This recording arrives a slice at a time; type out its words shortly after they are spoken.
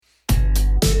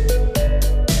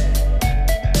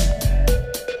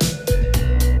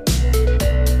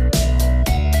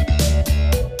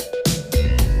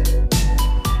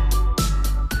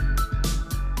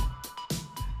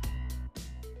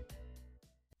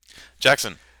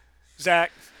Jackson.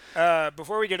 Zach,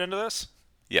 before we get into this,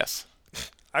 Yes.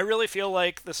 I really feel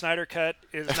like the Snyder Cut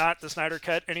is not the Snyder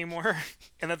Cut anymore,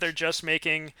 and that they're just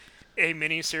making a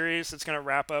mini series that's going to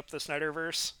wrap up the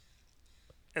Snyderverse.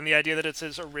 And the idea that it's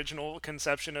his original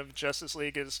conception of Justice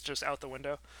League is just out the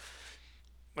window.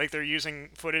 Like they're using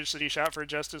footage that he shot for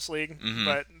Justice League,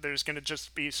 but there's going to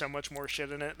just be so much more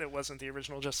shit in it that wasn't the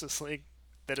original Justice League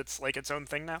that it's like its own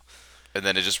thing now. And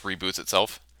then it just reboots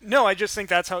itself? No, I just think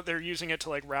that's how they're using it to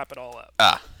like wrap it all up.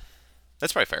 Ah.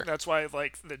 That's probably fair. That's why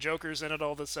like the Joker's in it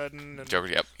all of a sudden, and Joker,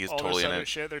 yep. He's all totally this in other it.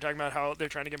 shit. They're talking about how they're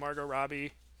trying to get Margot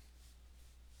Robbie.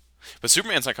 But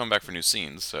Superman's not coming back for new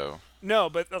scenes, so... No,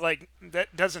 but like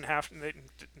that doesn't have.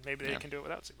 Maybe they Yeah. can do it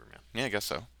without Superman. Yeah, I guess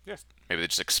so. Yeah. Maybe they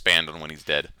just expand on when he's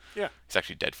dead. Yeah. He's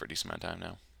actually dead for a decent amount of time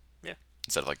now. Yeah.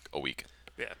 Instead of like a week.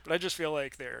 Yeah, but I just feel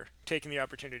like they're taking the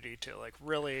opportunity to like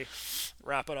really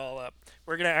wrap it all up.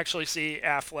 We're gonna actually see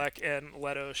Affleck and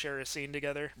Leto share a scene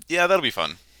together, Yeah, that'll be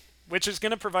fun. which is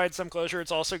gonna provide some closure.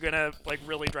 It's also gonna like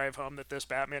really drive home that this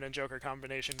Batman and Joker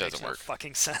combination makes Doesn't no work.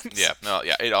 fucking sense. Yeah, no,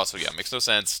 yeah, it also, makes no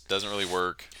sense. Doesn't really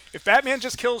work. If Batman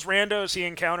just kills randos he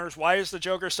encounters, why is the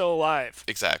Joker still alive?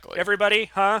 Exactly. Everybody,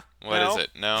 huh? What is No? it?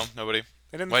 No, nobody.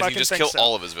 I didn't Why doesn't fucking he just think kill so.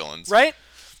 all of his villains? Right?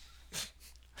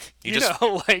 He You just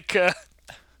know, like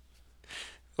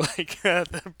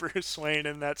the Bruce Wayne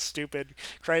in that stupid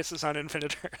Crisis on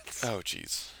Infinite Earths. Oh,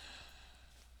 jeez.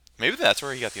 Maybe that's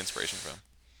where he got the inspiration from.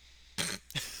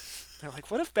 They're like,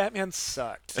 what if Batman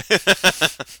sucked?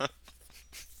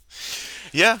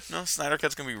 Yeah, no, Snyder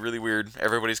Cut's gonna be really weird.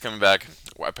 Everybody's coming back.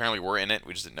 Well, apparently, we're in it.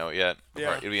 We just didn't know it yet.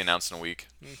 Yeah. It'll be announced in a week.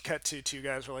 And cut to two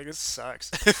guys were like, this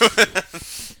sucks.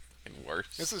 And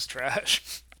worse. This is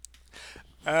trash.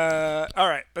 All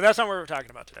right, but that's not what we're talking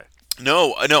about today.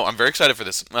 No, I'm very excited for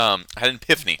this. I had an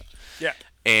epiphany, Yeah.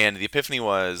 and the epiphany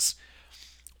was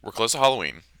we're close to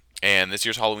Halloween, and this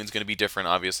year's Halloween's going to be different.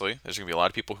 Obviously, there's going to be a lot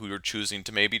of people who are choosing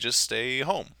to maybe just stay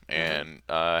home and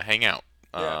hang out.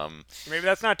 Yeah. Maybe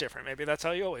that's not different. Maybe that's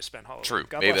how you always spend Halloween. True.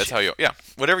 God Maybe bless that's how you. Yeah,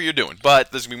 whatever you're doing. But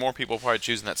there's going to be more people probably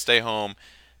choosing that stay home,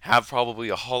 have probably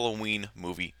a Halloween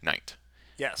movie night.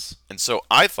 Yes. And so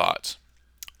I thought,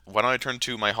 why don't I turn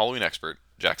to my Halloween expert,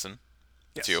 Jackson?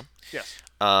 Yes. It's you. Yes.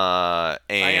 And I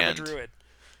am a druid.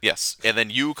 yes, and then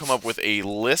you come up with a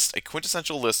list, a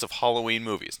quintessential list of Halloween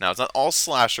movies. Now, it's not all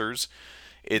slashers.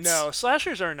 It's No,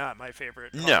 slashers are not my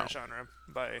favorite horror genre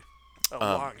by a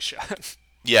long shot.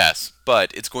 yes,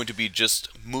 but it's going to be just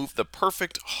the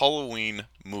perfect Halloween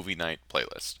movie night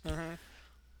playlist. And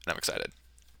I'm excited.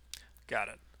 Got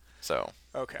it. So,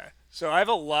 Okay. So I have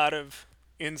a lot of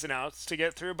ins and outs to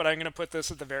get through, but I'm going to put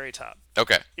this at the very top.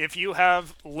 okay. If you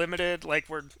have limited,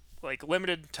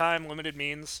 limited time, limited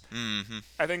means,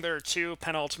 I think there are two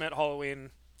penultimate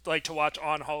Halloween, to watch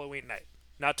on Halloween night.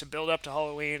 Not to build up to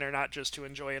Halloween or not just to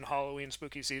enjoy in Halloween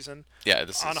spooky season. Yeah,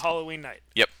 this On is Halloween night.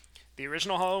 Yep. The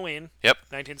original Halloween, Yep.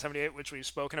 1978, which we've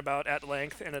spoken about at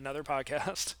length in another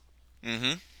podcast.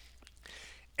 Mm-hmm.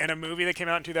 And a movie that came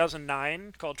out in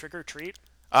 2009 called Trick or Treat.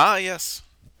 Ah, yes.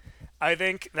 I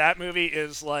think that movie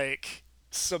is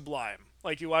sublime.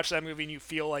 Like you watch that movie and you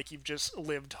feel like you've just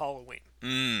lived Halloween.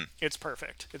 It's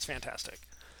perfect. It's fantastic.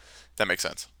 That makes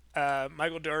sense.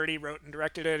 Michael Dougherty wrote and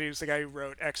directed it. He was the guy who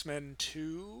wrote X-Men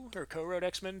 2, or co-wrote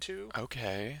X-Men 2.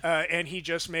 Okay. And he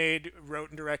just wrote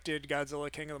and directed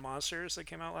Godzilla King of the Monsters that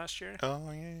came out last year.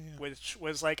 Oh, yeah. Which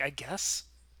was, I guess,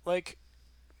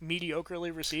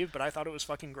 mediocrely received, but I thought it was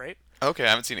fucking great. Okay, I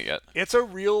haven't seen it yet. It's a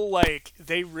real,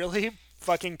 they really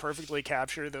fucking perfectly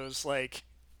capture those,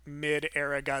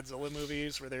 mid-era Godzilla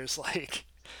movies where there's,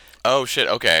 Oh, shit,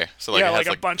 okay. So, yeah, it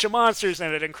has, a bunch of monsters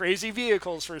in it and crazy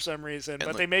vehicles for some reason, but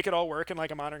like- they make it all work in,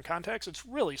 a modern context. It's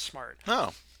really smart.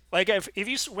 Oh. If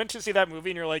you went to see that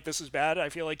movie and you're like, this is bad, I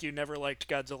feel like you never liked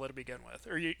Godzilla to begin with.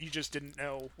 Or you just didn't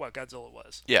know what Godzilla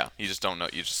was. Yeah, you just don't know.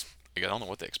 I don't know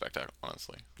what they expect,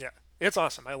 honestly. Yeah. It's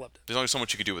awesome. I loved it. There's only so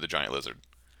much you could do with a giant lizard.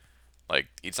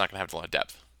 It's not going to have a lot of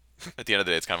depth. At the end of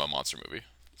the day, it's kind of a monster movie.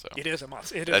 So It is a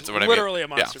monster. It that's is what literally I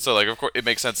mean. a monster. Yeah, so, of course, it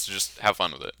makes sense to just have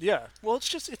fun with it. Yeah. Well, it's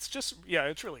just, yeah,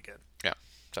 it's really good. Yeah.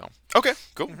 So, okay,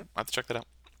 cool. I'll have to check that out.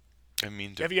 I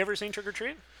mean, Have you ever seen Trick or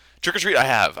Treat? Trick or Treat, I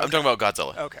have. I'm talking about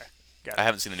Godzilla. Okay. Got it. I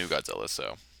haven't seen the new Godzilla,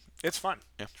 so It's fun.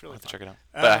 yeah, It's really I'll have to fun. check it out.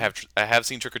 But I have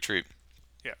seen Trick or Treat.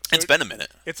 Yeah. So It's been a minute.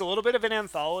 It's a little bit of an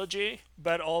anthology,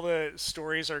 but all the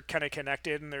stories are kind of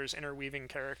connected and there's interweaving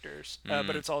characters.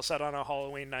 But it's all set on a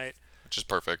Halloween night. Which is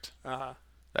perfect. Uh-huh.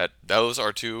 Those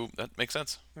are two. That makes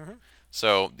sense.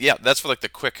 So yeah, that's for the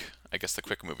quick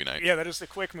movie night. Yeah, that is the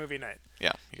quick movie night.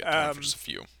 Yeah, you got time for just a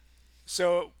few.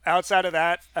 So outside of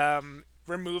that,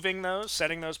 removing those,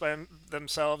 setting those by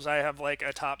themselves, I have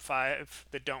a top 5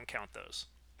 that don't count those.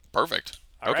 Perfect.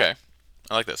 All Okay. right.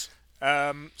 I like this.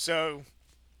 So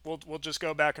we'll just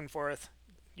go back and forth.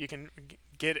 You can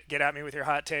get at me with your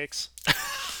hot takes.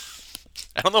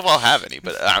 I don't know if I'll have any,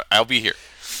 but I'll be here.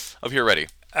 I'll be here ready.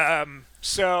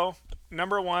 So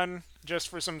number one, just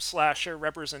for some slasher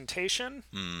representation,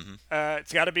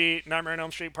 it's got to be Nightmare on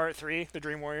Elm Street Part 3, The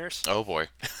Dream Warriors, Oh boy.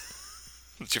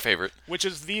 What's your favorite? which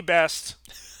is the best,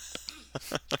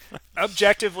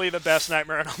 objectively the best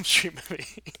Nightmare on Elm Street movie.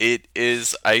 It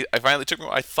is. I finally took.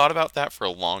 I thought about that for a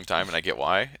long time, and I get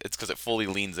why. It's because it fully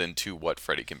leans into what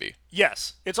Freddy can be.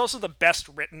 Yes, it's also the best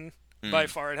written by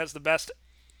far. It has the best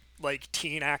like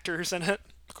teen actors in it.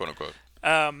 Quote unquote.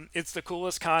 It's the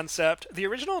coolest concept. The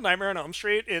original Nightmare on Elm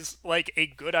Street is like a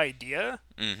good idea,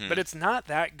 but it's not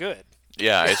that good.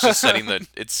 Yeah, it's just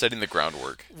setting the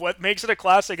groundwork. What makes it a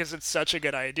classic is it's such a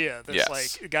good idea. This Yes.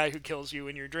 like guy who kills you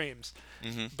in your dreams.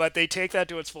 But they take that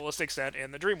to its fullest extent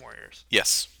in The Dream Warriors.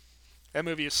 Yes. That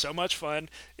movie is so much fun.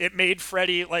 It made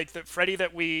Freddy like the Freddy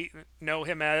that we know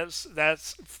him as.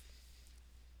 That's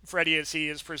Freddy as he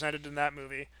is presented in that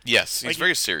movie. Yes. He's Like,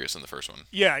 very serious in the first one.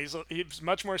 Yeah, he's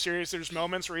much more serious. There's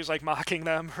moments where he's like mocking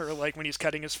them, or like when he's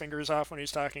cutting his fingers off when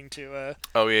he's talking to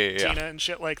Oh yeah. Tina and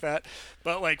shit like that.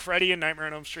 But like Freddy in Nightmare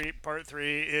on Elm Street Part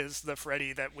 3 is the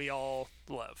Freddy that we all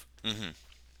love.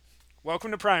 Welcome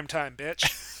to prime time, bitch.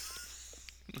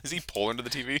 Is he pulling to the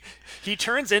TV? He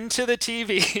turns into the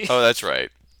TV Oh, that's right.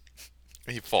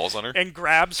 He falls on her. and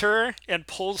grabs her and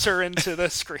pulls her into the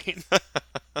screen.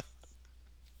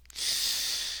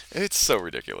 It's so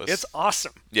ridiculous. It's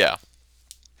awesome. Yeah.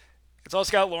 It's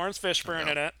also got Lawrence Fishburne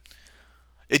in it.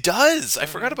 It does. I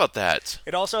forgot about that.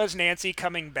 It also has Nancy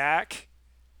coming back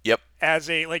Yep. as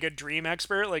a dream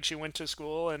expert. Like she went to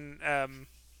school and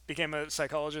became a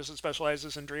psychologist that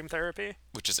specializes in dream therapy,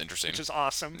 Which is interesting. which is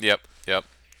awesome. Yep. Yep.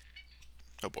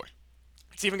 Oh boy.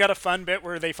 It's even got a fun bit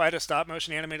where they fight a stop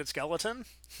motion animated skeleton.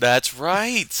 That's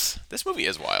right. This movie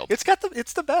is wild. It's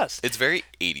the best. It's very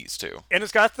 80s too. And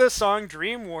it's got the song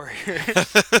Dream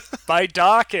Warriors by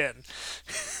Dawkins.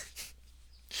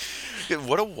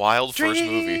 What a wild first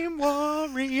movie. Dream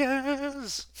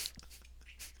Warriors.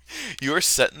 You are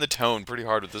setting the tone pretty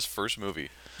hard with this first movie.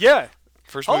 Yeah.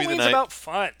 First movie of the Halloween's night. about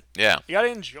fun. Yeah. You gotta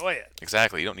enjoy it.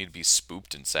 Exactly. You don't need to be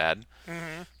spooked and sad.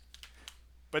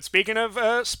 But speaking of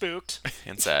spooked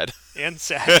And sad. and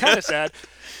sad, kind of sad,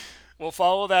 we'll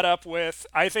follow that up with,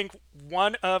 I think,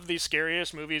 one of the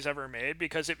scariest movies ever made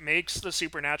because it makes the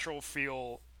supernatural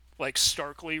feel like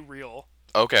starkly real.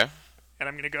 Okay. And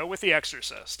I'm gonna go with The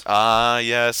Exorcist.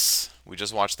 Yes. We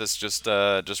just watched this just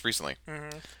recently.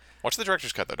 Watch the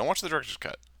director's cut though. Don't watch the director's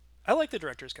cut. I like the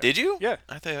director's cut. Did you? Yeah.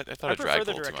 I thought it I dragged prefer a the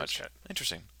little too director's much. cut.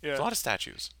 Interesting. Yeah. There's a lot of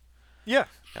statues. Yeah.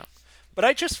 Yeah. But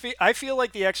I feel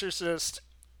like The Exorcist,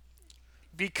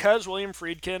 because William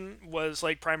Friedkin was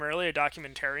like primarily a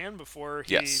documentarian before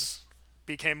he Yes.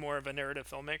 became more of a narrative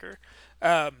filmmaker,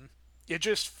 it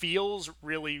just feels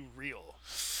really real.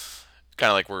 Kind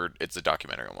of like it's a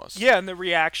documentary almost. Yeah, and the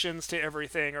reactions to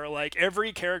everything are like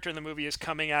every character in the movie is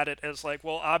coming at it as like,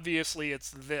 well, obviously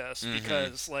it's this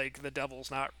because like the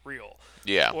devil's not real.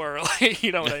 Yeah. Or like,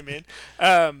 you know what I mean?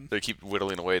 They keep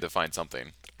whittling away to find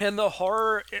something. And the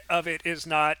horror of it is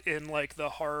not in like the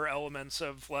horror elements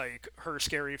of like her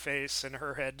scary face and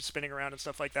her head spinning around and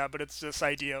stuff like that, but it's this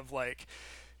idea of like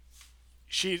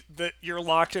you're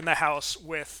locked in the house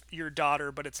with your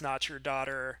daughter, but it's not your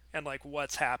daughter, and like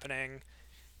what's happening,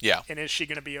 Yeah. and is she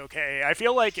gonna be okay? I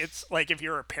feel like it's like if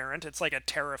you're a parent, it's like a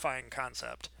terrifying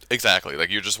concept. Exactly. Like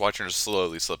you're just watching her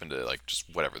slowly slip into like just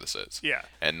whatever this is. Yeah.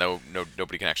 And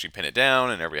nobody can actually pin it down,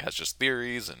 and everybody has just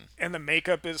theories. And And the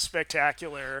makeup is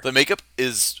spectacular. the makeup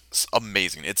is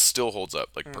amazing. It still holds up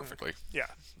like perfectly. Yeah.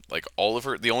 Like all of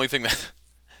her. The only thing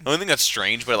that's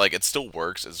strange, but like it still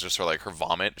works, is just her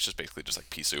vomit. It's just basically just like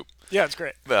pea soup. Yeah, it's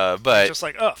great. But Just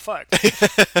like, oh fuck.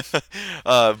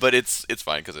 but it's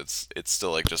fine because it's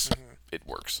still like just it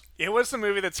works. It was the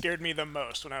movie that scared me the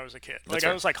most when I was a kid. Like, That's I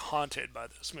fair. was like haunted by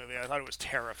this movie. I thought it was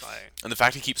terrifying. And the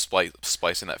fact he keeps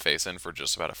splicing that face in for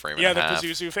just about a frame Yeah, and the a half.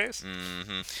 Pazuzu face.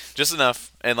 Just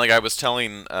enough. And like I was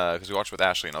telling, because we watched with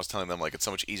Ashley, and I was telling them like it's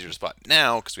so much easier to spot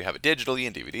now because we have it digitally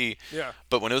and DVD. Yeah.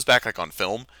 But when it was back like on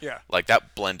film, Yeah. like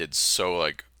that blended so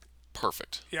like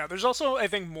perfect. Yeah, there's also, I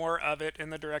think, more of it in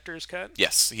the director's cut.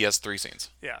 Yes, he has 3 scenes.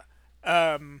 Yeah.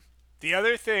 The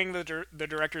other thing the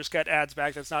director's cut adds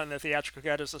back that's not in the theatrical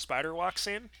cut is the spider walk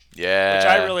scene, Yeah, which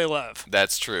I really love.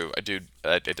 That's true. I did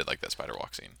like that spider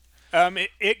walk scene.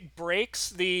 It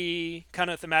breaks the kind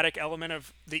of thematic element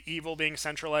of the evil being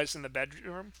centralized in the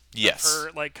bedroom. Yes. Of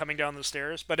her, like, coming down the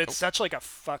stairs, but it's such, like, a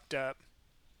fucked up...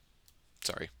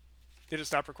 Sorry. Did it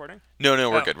stop recording? No,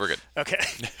 we're Oh. good. We're good. Okay.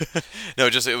 No,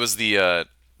 just it was the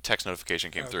text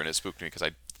notification came through and it spooked me because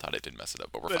I thought it did mess it up,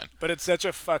 but we're fine. But it's such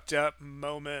a fucked up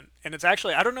moment, and it's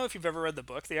actually I don't know if you've ever read the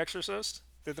book The Exorcist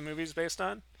that the movie's based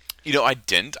on. I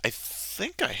didn't. I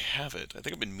think I have it. I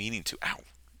think I've been meaning to. Ow.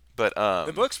 But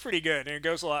The book's pretty good, and it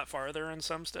goes a lot farther in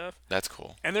some stuff. that's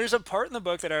cool. And there's a part in the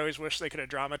book that I always wish they could have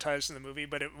dramatized in the movie,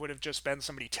 but it would have just been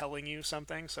somebody telling you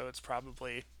something, so it's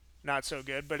probably not so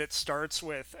good. But it starts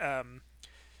with,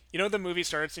 the movie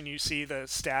starts and you see the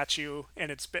statue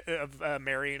and of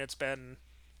Mary, and it's been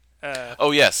Oh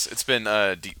yes, it's been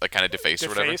like kind of defaced or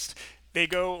whatever. defaced. They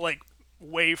go like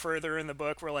way further in the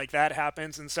book where like that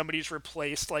happens, and somebody's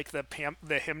replaced like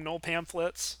the hymnal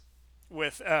pamphlets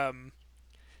with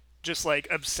just like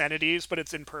obscenities, but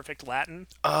it's in perfect Latin,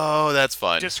 Oh, that's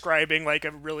fun. describing like a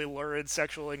really lurid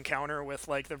sexual encounter with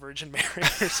like the Virgin Mary or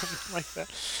something like that.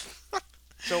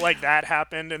 So like that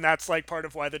happened, and that's like part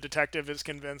of why the detective is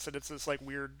convinced that it's this like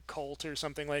weird cult or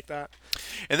something like that.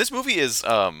 And this movie is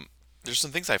there's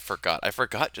some things I forgot. I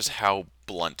forgot just how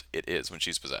blunt it is when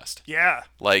she's possessed. Yeah,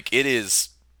 Like it is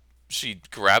she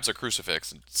grabs a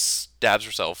crucifix and stabs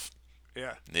herself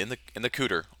yeah, in the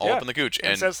cooter, all yeah. up in the gooch,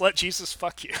 and and says, "Let Jesus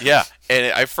fuck you." yeah,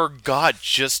 and I forgot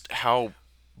just how.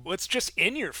 Well, it's just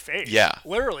in your face. Yeah.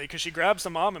 Literally, because she grabs the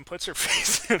mom and puts her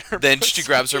face in her Then she pussy.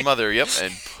 grabs her mother, yep,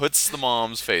 and puts the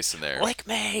mom's face in there. Lick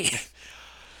me.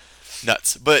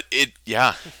 Nuts. But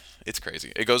yeah, it's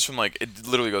crazy. It goes from it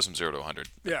literally goes from 0 to 100,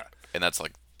 Yeah. and that's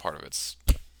like part of its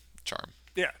charm.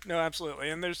 Yeah, no, absolutely.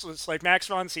 And there's this, like, Max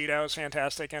von Sydow is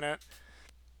fantastic in it.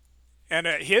 And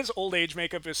his old age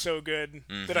makeup is so good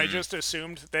that I just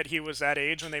assumed that he was that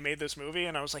age when they made this movie.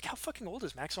 And I was like, how fucking old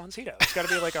is Max von Sydow? He's got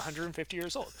to be like 150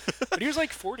 years old. But he was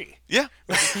like 40. Yeah.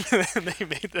 And they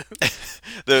made the.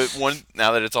 The one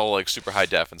now that it's all like super high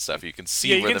def and stuff, you can see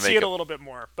Yeah, you where can the see it a makeup. little bit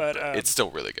more. But It's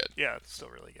still really good. yeah, it's still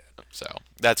really good. So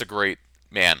that's a great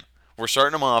man. We're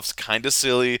starting them off kind of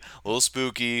silly, a little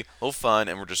spooky, a little fun,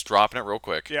 and we're just dropping it real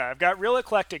quick. Yeah, I've got real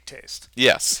eclectic taste.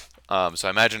 Yes. So I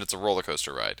imagine it's a roller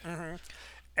coaster ride.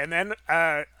 And then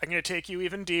I'm going to take you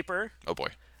even deeper. Oh boy.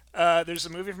 There's a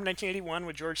movie from 1981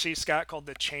 with George C. Scott called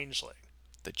The Changeling.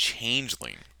 The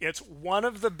Changeling. It's one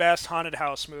of the best haunted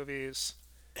house movies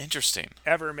Interesting.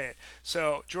 ever made.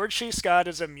 So George C. Scott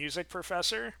is a music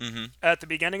professor. At the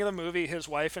beginning of the movie, his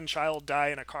wife and child die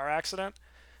in a car accident.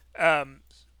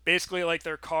 Basically, like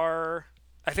their car,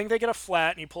 I think they get a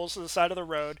flat, and he pulls to the side of the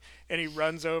road, and he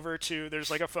runs over to, there's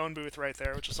like a phone booth right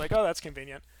there, which is like, oh, that's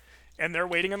convenient. And they're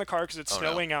waiting in the car because it's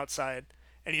snowing outside.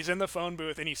 And he's in the phone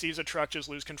booth, and he sees a truck just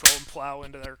lose control and plow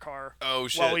into their car. Oh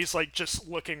shit. While he's like just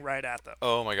looking right at them.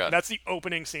 Oh my god. And that's the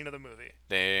opening scene of the movie.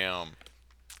 Damn.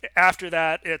 After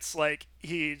that, it's like I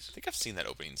think I've seen that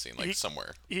opening scene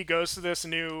somewhere. he goes to this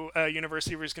new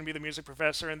university where he's going to be the music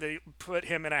professor, and they put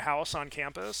him in a house on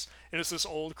campus. And it's this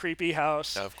old, creepy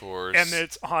house. Of course. And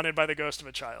it's haunted by the ghost of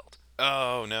a child.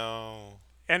 Oh no.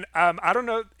 And I don't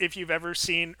know if you've ever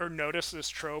seen or noticed this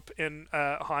trope in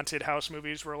haunted house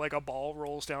movies where like a ball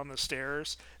rolls down the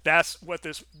stairs. That's what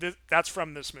that's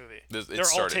from this movie. They're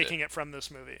all taking it from this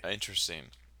movie. Interesting.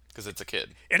 Because it's a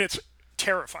kid. And it's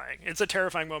terrifying. It's a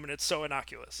terrifying moment. It's so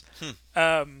innocuous.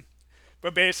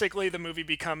 But basically, the movie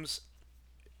becomes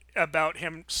about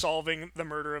him solving the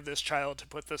murder of this child to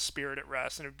put the spirit at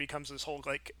rest, and it becomes this whole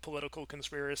like political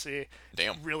conspiracy.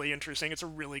 Damn. Really interesting. It's a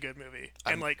really good movie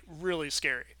and like really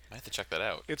scary. I have to check that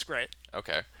out. It's great.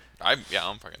 Okay. I'm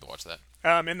probably going to watch that.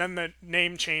 And then the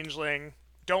name Changeling.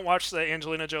 Don't watch the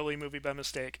Angelina Jolie movie by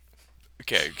mistake.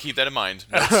 Okay, keep that in mind.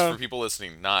 Notes for people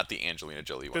listening, not the Angelina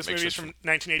Jolie one. This movie is from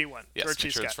 1981. Yes, George C.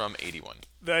 make sure it's Scott. from 81.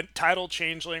 The title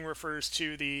Changeling refers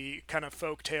to the kind of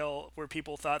folk tale where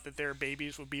people thought that their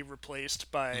babies would be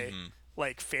replaced by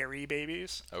like fairy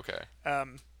babies. Okay.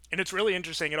 And it's really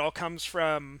interesting. It all comes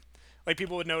from like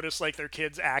people would notice like their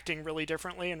kids acting really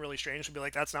differently and really strange and be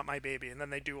like, that's not my baby. And then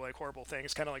they do like horrible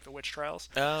things, kind of like the witch trials.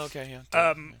 Oh, okay,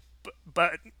 yeah.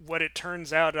 But what it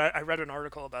turns out, I read an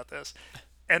article about this,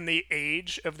 and the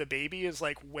age of the baby is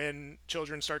like when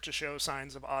children start to show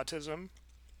signs of autism.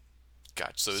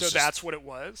 Gotcha. So That's what it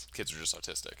was. Kids are just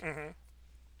autistic. Man,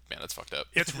 that's fucked up.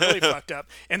 It's really fucked up.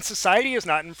 And society is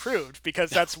not improved because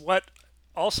that's what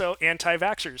also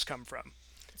anti-vaxxers come from.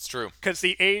 It's true. Because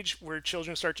the age where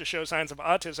children start to show signs of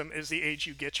autism is the age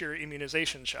you get your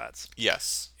immunization shots.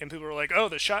 Yes. And people are like, oh,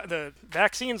 the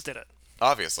vaccines did it.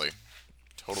 Obviously.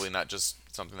 Totally not just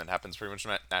something that happens pretty much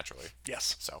naturally.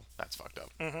 Yes. So, that's fucked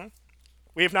up.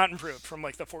 We have not improved from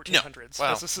like the 1400s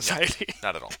Well, as a society. No,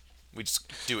 not at all. We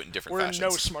just do it in different We're fashions. no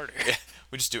smarter. Yeah,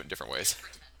 we just do it in different ways.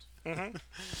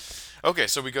 Okay,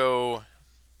 so we go...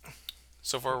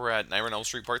 So far we're at Nightmare on Elm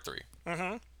Street Part 3.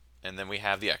 And then we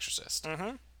have The Exorcist.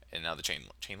 And now the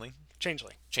Changeling?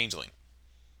 Changeling. Changeling.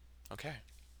 Okay.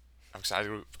 I'm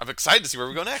excited. I'm excited to see where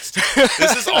we go next.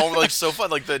 This is all like so fun.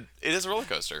 Like it is a roller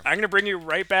coaster. I'm going to bring you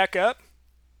right back up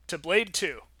to Blade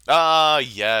 2. Ah,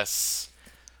 yes.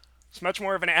 It's much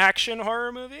more of an action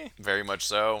horror movie, Very much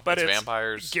so. but It's it's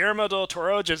vampires. Guillermo del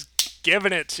Toro just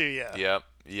giving it to you. Yep.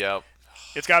 Yep.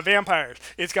 It's got vampires.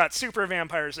 It's got super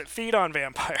vampires that feed on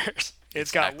vampires. It's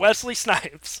got Exactly. Wesley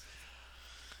Snipes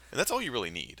And that's all you really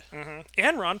need.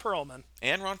 and Ron Perlman,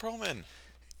 And Ron Perlman.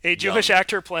 a Jewish Young.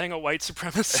 actor playing a white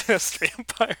supremacist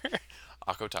vampire,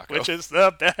 Akko Taco. which is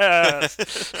the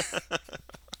best.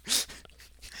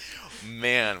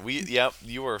 Man,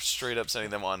 you are straight up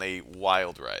sending them on a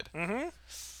wild ride. Mm-hmm.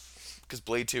 Because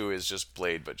Blade 2 is just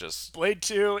Blade, but just Blade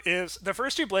 2 is... The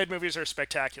first two Blade movies are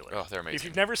spectacular. Oh, they're amazing. If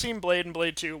you've never seen Blade and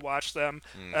Blade 2, watch them.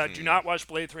 Do not watch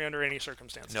Blade 3 under any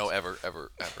circumstances. no, ever. God,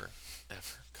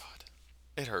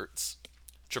 it hurts.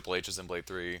 Triple H is in Blade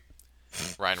 3.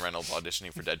 Ryan Reynolds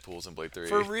auditioning for Deadpool's in Blade 3.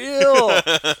 For real!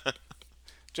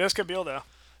 Jessica Biel, though.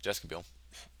 Jessica Biel.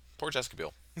 Poor Jessica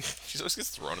Biel. She always gets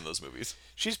thrown in those movies.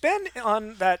 She's been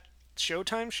on that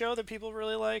Showtime show that people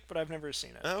really like, but I've never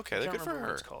seen it. Oh, okay, I good can't for remember what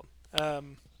her. it's called.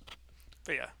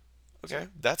 But yeah. Okay,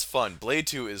 that's fun. Blade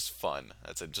 2 is fun.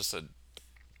 It's a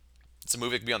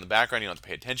movie that can be on the background. You don't have to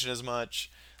pay attention as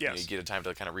much. Yes. You get a time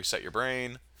to kind of reset your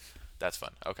brain. That's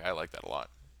fun. Okay, I like that a lot.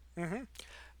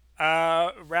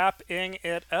 Wrapping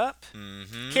it up,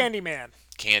 Candyman.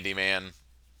 Candyman.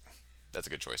 That's a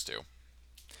good choice too.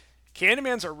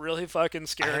 Candyman's a really fucking I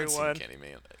scary haven't one. seen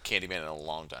Candyman in a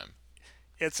long time.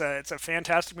 It's a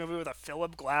fantastic movie with a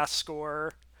Philip Glass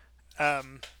score.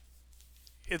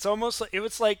 It's almost it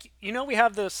was like we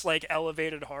have this like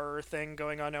elevated horror thing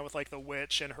going on now with like The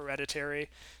Witch and Hereditary.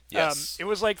 Yes. It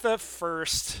was like the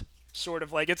first sort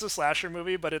of like it's a slasher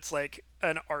movie, but it's like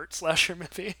an art slasher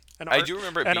movie. I do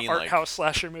remember it an being art like house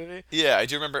slasher movie. Yeah, I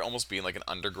do remember it almost being like an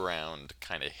underground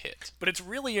kind of hit. But it's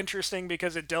really interesting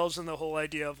because it delves in the whole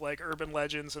idea of like urban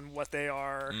legends and what they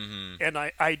are, and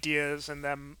ideas and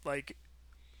them like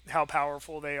how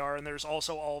powerful they are. And there's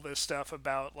also all this stuff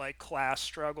about like class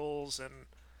struggles and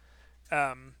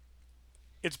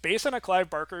it's based on a Clive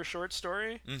Barker short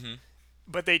story,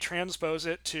 but they transpose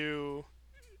it to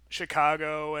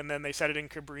Chicago, and then they set it in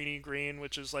Cabrini Green,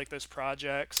 which is like this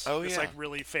projects. Oh, It's yeah. like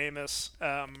really famous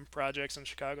projects in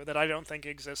Chicago that I don't think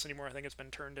exists anymore. I think it's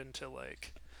been turned into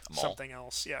like A mall. something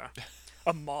else. Yeah,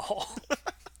 a mall,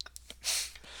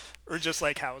 or just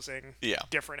like housing. Yeah.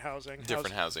 Different housing.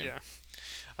 Different housing.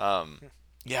 Yeah.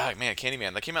 Yeah, man,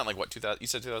 Candyman. That came out in like what 2000? You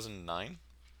said 2009.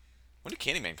 When did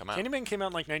Candyman come out? Candyman came out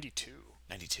in like '92.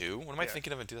 92. What am I Yeah.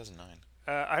 thinking of in 2009?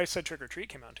 I said Trick or Treat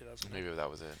came out in 2009. Maybe that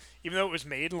was it. Even though it was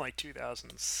made in like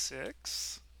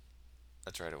 2006.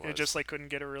 That's right. It was. It just like couldn't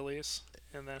get a release,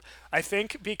 and then I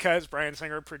think because Bryan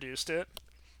Singer produced it,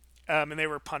 and they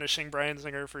were punishing Bryan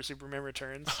Singer for Superman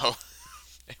Returns. Oh,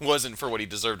 it wasn't for what he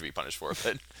deserved to be punished for,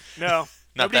 but No,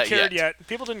 Not nobody that cared yet. yet.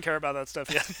 People didn't care about that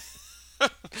stuff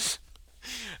yet.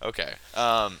 okay.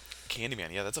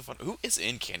 Candyman. Yeah, that's a fun. Who is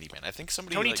in Candyman? I think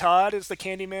somebody. Tony like, Todd is the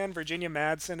Candyman. Virginia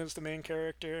Madsen is the main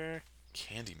character.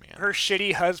 Candyman. Her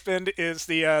shitty husband is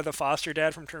the foster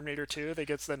dad from Terminator 2 that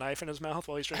gets the knife in his mouth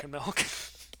while he's drinking milk.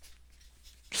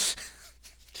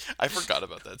 I forgot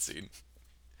about that scene.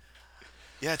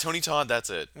 Yeah, Tony Todd. That's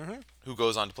it. Who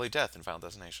goes on to play Death in Final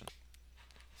Destination?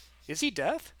 Is he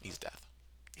Death? He's Death.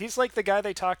 He's like the guy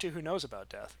they talk to who knows about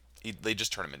Death. They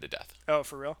just turn him into Death. Oh,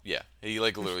 for real? Yeah, he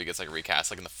like literally gets like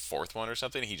recast like in the fourth one or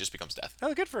something. He just becomes Death.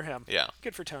 Oh, good for him. Yeah.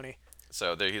 Good for Tony.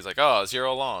 So there, he's like, oh, I was here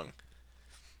all along.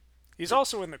 He's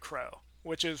also in The Crow,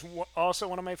 which is also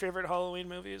one of my favorite Halloween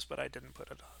movies, but I didn't put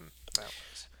it on that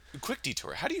list. Quick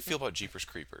detour. How do you feel about Jeepers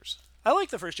Creepers? I like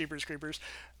the first Jeepers Creepers.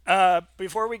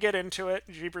 Before we get into it,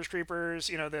 Jeepers Creepers,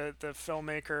 the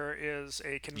filmmaker is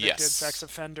a convicted Yes. sex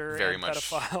offender Very and much.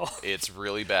 pedophile. It's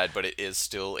really bad, but it is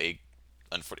still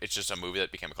it's just a movie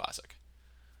that became a classic.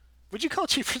 Would you call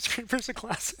Jeepers Creepers a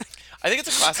classic? I think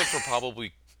it's a classic for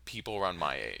probably people around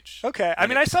my age. Okay. I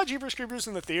mean, I saw Jeepers Creepers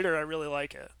in the theater. I really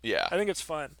like it. Yeah. I think it's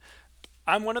fun.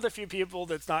 I'm one of the few people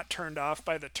that's not turned off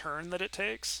by the turn that it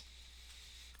takes.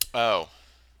 Oh.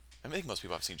 I think most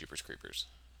people have seen Jeepers Creepers.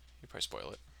 You probably spoil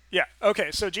it. Yeah.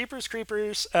 Okay. So Jeepers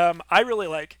Creepers, I really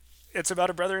like. It's about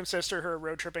a brother and sister who are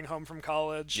road tripping home from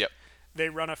college. Yep. They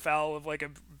run afoul of like a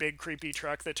big creepy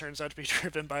truck that turns out to be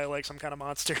driven by like some kind of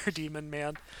monster demon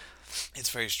man.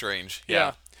 It's very strange. Yeah.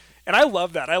 Yeah. And I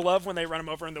love that. I love when they run them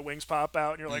over and the wings pop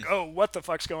out and you're like, oh, what the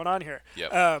fuck's going on here?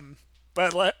 Yep.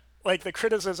 But like the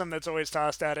criticism that's always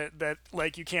tossed at it that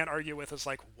like you can't argue with is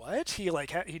like, what? He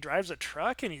like he drives a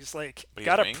truck and he's like But he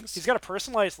has wings? he's got a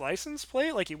personalized license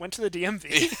plate. Like he went to the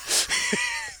DMV.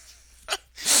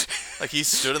 Like he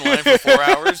stood in line for 4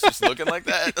 hours just looking like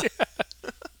that.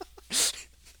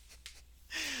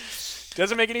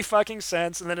 Doesn't make any fucking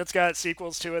sense, and then it's got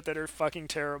sequels to it that are fucking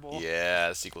terrible.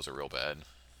 Yeah, sequels are real bad.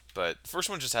 But the first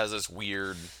one just has this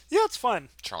weird Yeah, it's fun.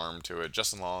 charm to it.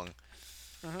 Justin Long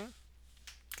Mm-hmm.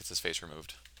 gets his face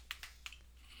removed.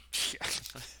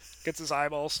 Gets his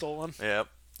eyeball stolen. Yep.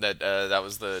 That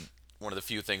was the one of the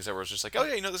few things that was just like, oh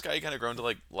yeah, this guy you kind of grown to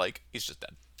like. He's just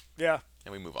dead, Yeah,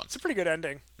 and we move on. it's a pretty good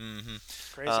ending. Mm-hmm.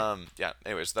 Crazy. Yeah.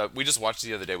 Anyways, we just watched it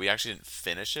the other day. We actually didn't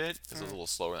finish it because it was a little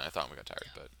slower than I thought. And we got tired,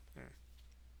 but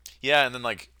yeah. And then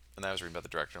I was reading about the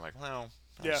director. I'm like, well,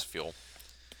 I Yeah. just feel it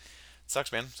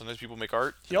sucks, man. Sometimes people make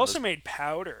art. He also made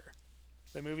Powder,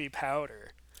 the movie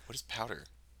Powder. What is Powder?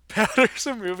 Powder's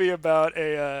a movie about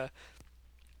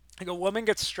like a woman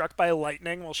gets struck by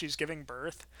lightning while she's giving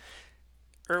birth,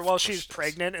 or while she's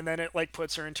pregnant, and then it like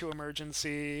puts her into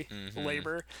emergency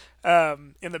labor.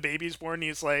 And the baby's born. And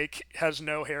he's like has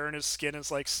no hair, and his skin is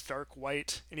like stark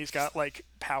white, and he's got like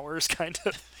powers, kind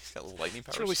of. He's got lightning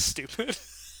powers. It's really stupid.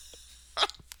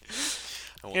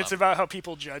 Oh, It's about how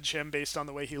people judge him based on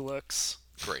the way he looks.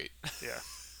 great. Yeah.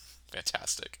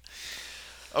 Fantastic.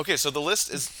 Okay, so the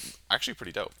list is actually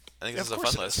pretty dope. I think this is a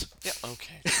fun list. Yeah.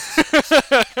 Okay.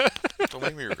 Don't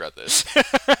make me regret this.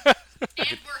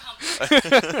 And we're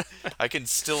humble. I can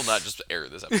still not just air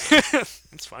this episode.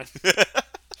 It's fine.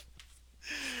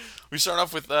 We start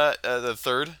off with the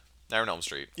third Nightmare on Elm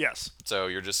Street. Yes. So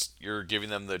you're giving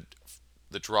them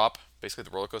the drop, basically the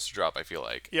roller coaster drop. I feel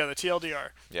like. Yeah, the TLDR.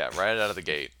 Yeah, right out of the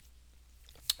gate.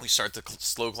 We start the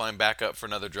slow climb back up for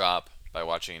another drop by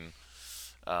watching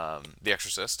The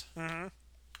Exorcist. Mm-hmm.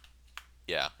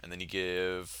 Yeah, and then you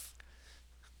give.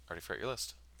 I already forgot your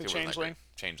list. The It wasn't that Changeling. great.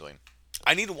 Changeling.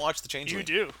 I need to watch The Changeling. You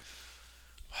do.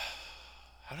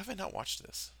 How have I not watched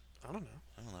this? I don't know.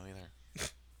 I don't know either.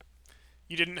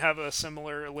 You didn't have a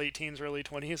similar late teens, early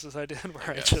 20s as I did,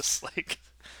 where I guess. just like,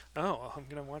 oh, well, I'm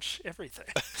gonna watch everything.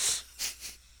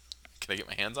 Can I get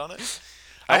my hands on it?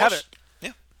 I have watched-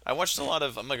 Yeah, I watched a lot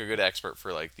of. I'm like a good expert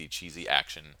for like the cheesy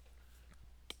action,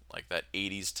 like that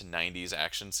 80s to 90s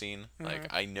action scene. Like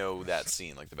I know that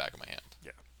scene like the back of my hand.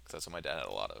 Yeah. Because that's what my dad had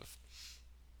a lot of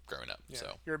growing up. Yeah.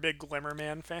 So You're a big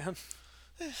Glimmerman fan.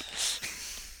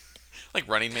 like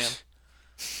Running Man.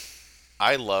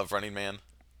 I love Running Man.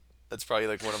 That's probably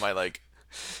like one of my like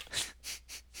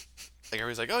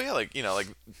everybody's like, oh yeah, like like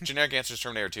generic answers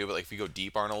Terminator 2, but like if you go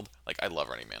deep Arnold, like I love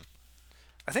Running Man.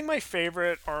 I think my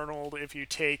favorite Arnold, if you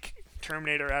take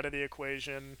Terminator out of the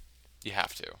equation, You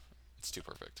have to. It's too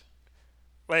perfect.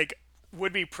 like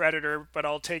would be Predator, but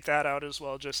I'll take that out as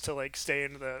well just to like stay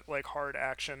in the like hard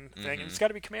action thing. And it's got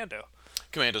to be Commando.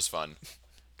 Commando's fun.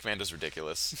 Commando's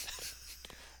ridiculous.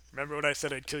 Remember when I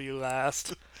said I'd kill you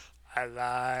last? I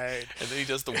lied. And then he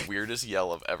does the weirdest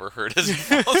yell I've ever heard as he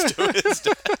falls to his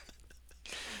death.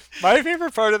 My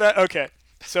favorite part of that. Okay,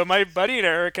 so my buddy and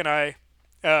Eric and I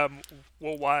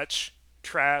will watch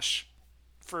trash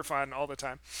for fun all the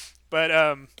time,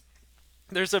 but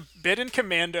there's a bit in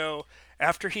Commando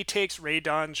after he takes Ray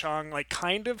Don Chong like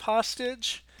kind of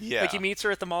hostage. Yeah. Like he meets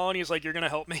her at the mall and he's like, "You're gonna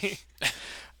help me,"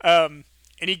 and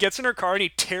he gets in her car and he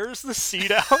tears the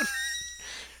seat out.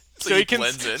 So he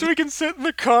blends in. So he can sit in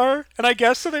the car, and I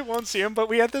guess so they won't see him. But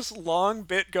we had this long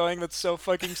bit going that's so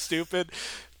fucking stupid.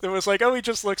 That was like, oh, he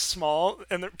just looks small,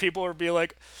 and people would be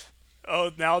like, oh,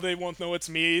 now they won't know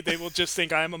it's me. They will just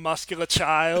think I'm a muscular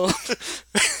child.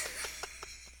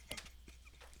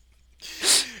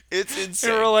 It's And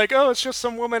insane. we're like, oh, it's just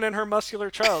some woman and her muscular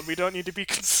child. We don't need to be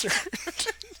concerned.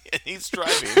 And he's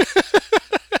driving.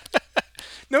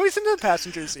 No, he's in the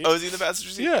passenger seat. Oh, is he in the passenger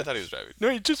seat? Yeah. I thought he was driving. No,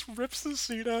 he just rips the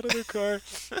seat out of the car.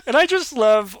 And I just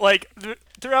love, like,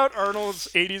 throughout Arnold's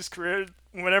 80s career,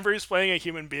 whenever he's playing a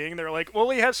human being, they're like, well,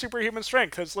 he has superhuman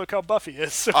strength because look how buff he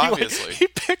is. So Obviously. He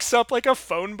picks up, like, a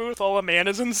phone booth while a man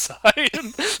is inside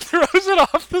and throws it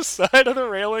off the side of the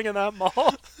railing in that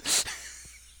mall.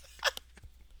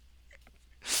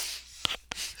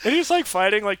 And he's, like,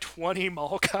 fighting, like, 20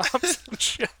 mall cops and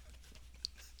shit.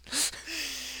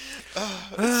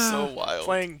 It's so wild.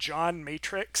 Playing John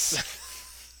Matrix.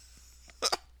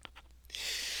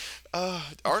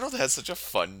 Arnold has such a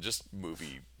fun just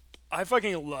movie I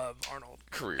fucking love Arnold.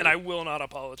 career. And I will not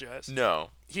apologize. No.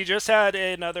 He just had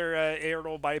another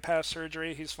aortal bypass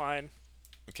surgery. He's fine.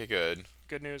 Okay, good.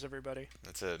 Good news, everybody.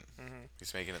 That's it. Mm-hmm.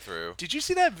 He's making it through. Did you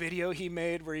see that video he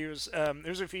made where he was? It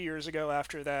was a few years ago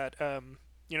after that.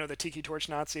 The Tiki Torch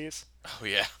Nazis, Oh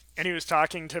yeah. and he was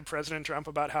talking to President Trump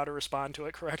about how to respond to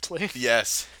it correctly.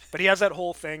 Yes. But he has that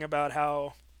whole thing about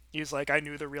how He's like, I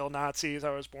knew the real Nazis. I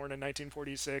was born in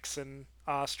 1946 in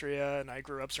Austria, and I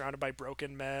grew up surrounded by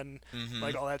broken men,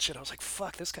 like all that shit. I was like,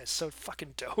 fuck, this guy's so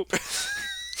fucking dope.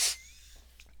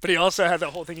 But he also had that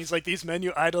whole thing. He's like, these men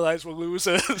you idolize will lose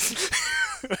us,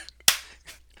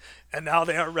 and now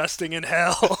they are resting in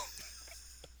hell.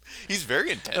 He's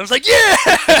very intense. And I was like,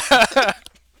 yeah.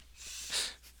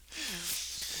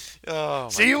 Oh, my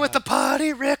See you at the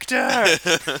party, Richter.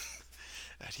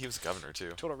 He was governor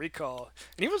too. Total Recall.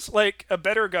 And he was like a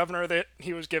better governor that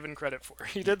he was given credit for.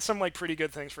 He did some like pretty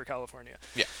good things for California.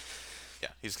 Yeah, yeah.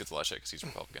 He just gets a lot of shit because he's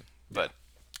Republican. But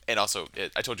and also,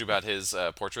 I told you about his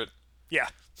portrait. Yeah.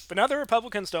 But now the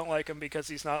Republicans don't like him because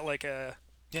he's not like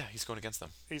Yeah, he's going against them.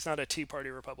 he's not a Tea Party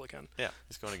Republican. Yeah,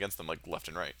 he's going against them like left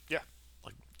and right, Yeah.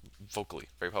 like vocally,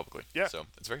 very publicly. Yeah. So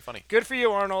it's very funny. Good for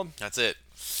you, Arnold. That's it.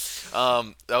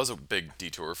 That was a big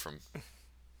detour from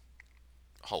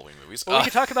Halloween movies. Well, we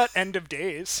could talk about End of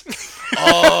Days.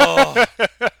 Oh,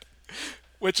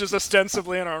 Which is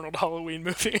ostensibly an Arnold Halloween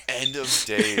movie. End of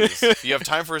Days. If you have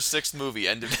time for a sixth movie,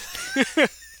 End of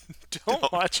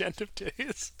Don't watch End of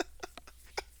Days.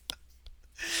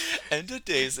 End of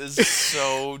Days is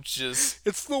so just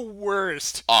It's the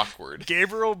worst. awkward.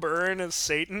 Gabriel Byrne as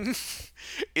Satan.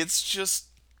 It's just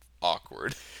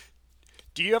awkward.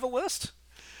 Do you have a list?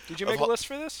 Did you make a Hal- list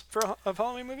for this of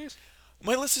Halloween movies?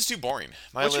 My list is too boring.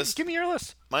 My list Give me your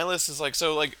list. is like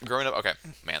growing up. Okay,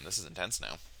 man, this is intense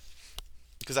now.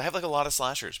 Because I have like a lot of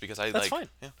slashers. Because I That's like fine.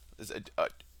 Yeah.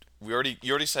 You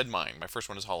already said mine. My first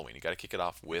one is Halloween. You got to kick it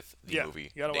off with the Yeah,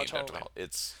 movie you gotta named watch after Halloween.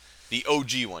 It's the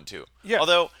OG one too. Yeah.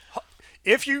 Although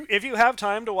If you have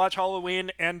time to watch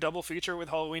Halloween and double feature with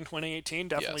Halloween 2018,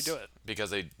 definitely yes, do it.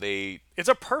 because they It's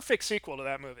a perfect sequel to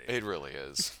that movie. it really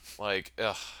is like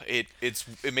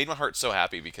it made my heart so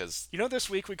happy because You know, this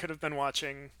week we could have been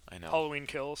watching I know. Halloween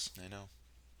Kills. I know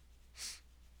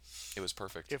it was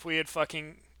perfect. If we had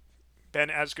fucking been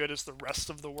as good as the rest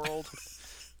of the world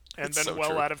and It's been so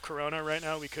well true. out of Corona right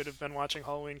now, we could have been watching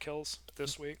Halloween Kills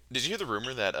this week. Did you hear the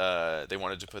rumor that they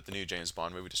wanted to put the new James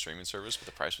Bond movie to streaming service, but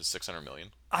the price was $600 million?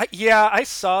 I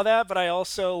saw that, but I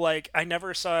also I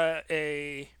never saw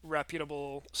a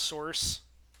reputable source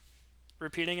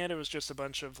repeating it. It was just a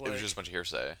bunch of It was just a bunch of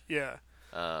hearsay. yeah.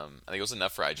 I think it was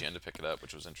enough for IGN to pick it up,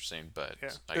 which was interesting. But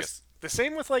Yeah. I guess The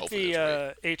same with hopefully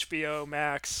the HBO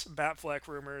Max Batfleck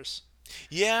rumors.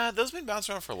 yeah, those have been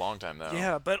bouncing around for a long time though.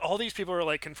 Yeah, but all these people are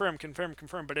like confirm,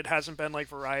 but it hasn't been like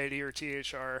Variety or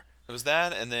THR. It was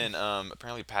that, and then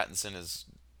apparently Pattinson is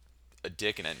a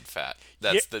dick and fat.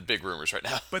 That's the big rumors right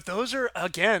now. But those are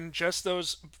again just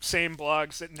those same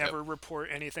blogs that never report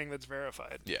anything that's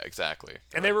verified. Yeah, exactly.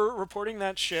 And they were reporting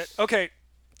that shit. Okay,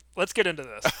 let's get into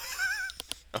this.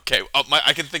 Okay,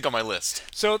 I can think on my list.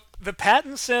 So the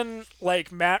Pattinson,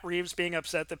 like Matt Reeves being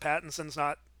upset that Pattinson's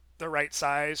not the right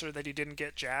size or that he didn't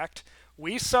get jacked.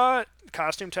 We saw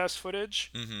costume test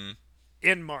footage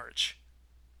in March.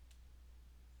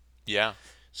 Yeah,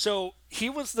 So he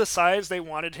was the size they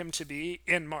wanted him to be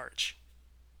in March.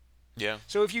 yeah.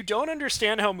 So if you don't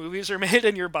understand how movies are made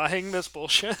and you're buying this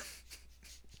bullshit,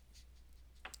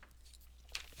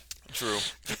 True.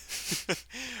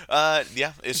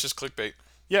 Yeah, it's just clickbait.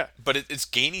 yeah. But it's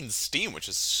gaining steam, which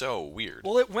is so weird.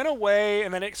 Well, it went away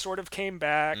and then it sort of came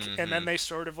back and then they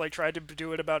sort of tried to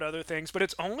do it about other things, but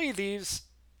it's only these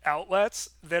outlets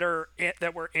that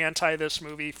were anti this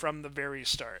movie from the very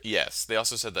start. Yes, they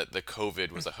also said that the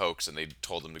COVID was a hoax, and they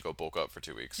told them to go bulk up for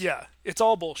 2 weeks. Yeah, it's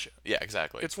all bullshit. Yeah,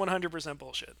 exactly. It's 100%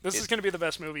 bullshit. This is going to be the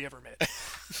best movie ever made.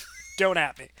 Don't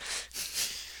at me.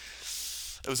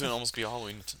 It was gonna almost be a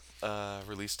Halloween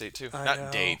release date too. I Not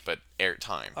know. date, but air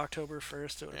time. October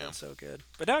 1st, it would have Yeah. been so good.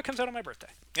 But now it comes out on my birthday.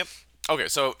 Yep. Okay,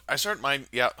 so I start mine.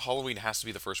 Yeah, Halloween has to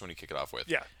be the first one you kick it off with.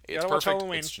 Yeah, you it's gotta watch perfect.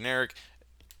 Halloween. It's generic.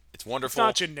 It's It's wonderful.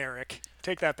 not generic.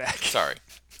 Take that back. Sorry.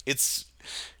 It's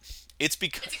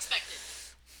because It's expected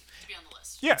to be on the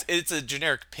list. Yeah, it's a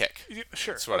generic pick.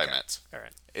 sure. That's what I okay. meant. All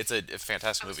right. It's a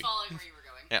fantastic I was movie. following where you were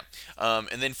going.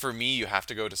 Yeah. And then for me, you have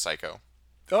to go to Psycho.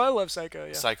 Oh, I love Psycho,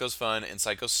 yeah. Psycho's fun, and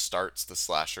Psycho starts the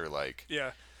slasher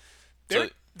Yeah. So-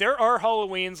 There are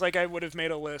Halloweens, I would have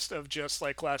made a list of just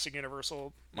classic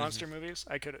Universal monster Mm-hmm. movies.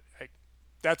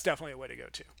 That's definitely a way to go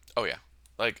to. Oh yeah,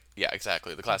 yeah,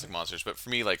 exactly. The classic monsters. But for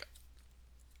me,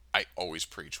 I always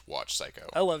preach watch Psycho.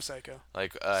 I love Psycho. I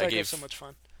Psycho's gave so much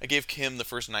fun. I gave Kim the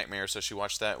first nightmare, so she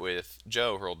watched that with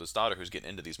Joe, her oldest daughter, who's getting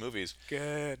into these movies.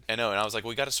 Good. I know, and I was like,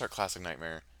 we got to start classic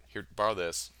nightmare. Here, borrow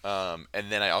this. And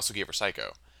then I also gave her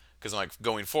Psycho, because I'm like,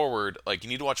 going forward, you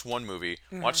need to watch one movie,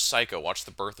 watch Psycho, watch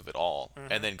the birth of it all,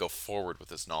 and then go forward with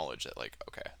this knowledge that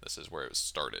okay, this is where it was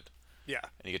started. Yeah.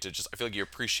 And you get to I feel like you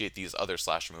appreciate these other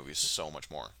slasher movies so much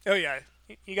more. Oh, yeah.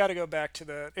 you got to go back to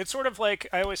the. It's sort of like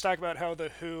I always talk about how the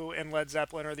Who and Led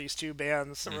Zeppelin are these two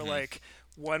bands that were like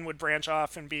one would branch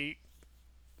off and be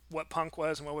what punk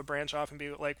was, and one would branch off and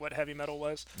be like what heavy metal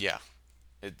was. Yeah,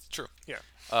 it's true. Yeah.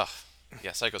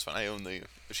 Yeah, Psycho's fun. I own the.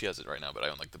 She has it right now, but I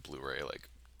own like the Blu-ray, like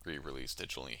re-released,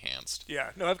 digitally enhanced.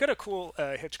 Yeah. No, I've got a cool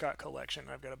Hitchcock collection.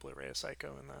 I've got a Blu-ray of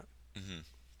Psycho in that.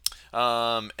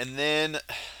 And then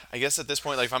I guess at this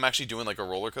point, like if I'm actually doing like a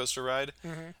roller coaster ride,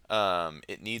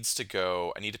 it needs to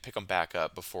go. I need to pick them back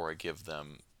up before I give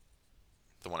them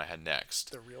the one I had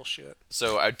next. The real shit.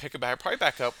 So I'd probably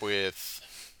back up with.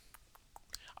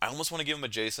 I almost want to give him a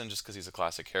Jason just because he's a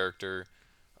classic character.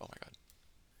 Oh my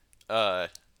god.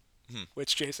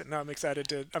 Which Jason? No, I'm excited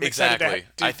to. Exactly.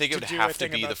 To I think it would have to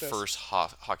be the this. first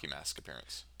hockey mask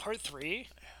appearance. Part 3.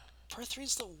 Part 3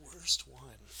 is the worst one.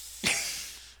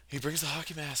 He brings the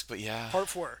hockey mask, but yeah. Part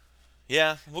 4.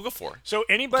 Yeah, we'll go 4. So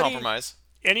anybody Compromise.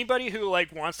 Anybody who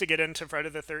like wants to get into Friday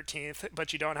the 13th,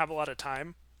 but you don't have a lot of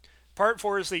time, Part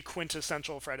 4 is the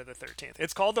quintessential Friday the 13th.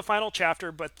 It's called the final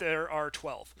chapter, but there are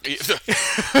 12. He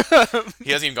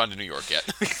hasn't even gone to New York yet.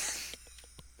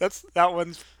 That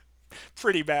one's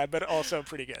pretty bad, but also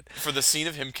pretty good. For the scene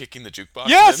of him kicking the jukebox.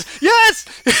 Yes!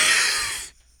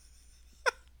 Yes!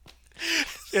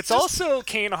 It's also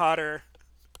Kane Hodder,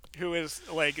 who is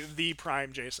like the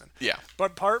prime Jason. Yeah.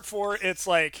 But Part 4, it's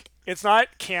like, it's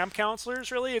not camp counselors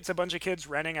really. It's a bunch of kids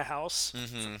renting a house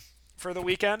for the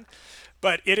weekend.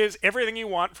 But it is everything you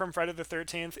want from Friday the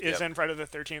 13th is in Friday the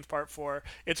 13th Part 4.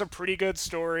 It's a pretty good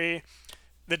story.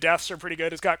 The deaths are pretty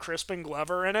good. It's got Crispin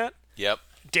Glover in it. Yep.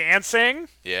 Dancing.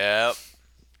 Yep.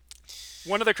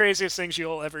 One of the craziest things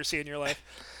you'll ever see in your life.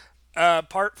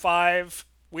 Part 5,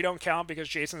 we don't count because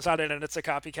Jason's not in it. It's a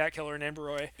copycat killer named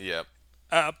Roy. Yep.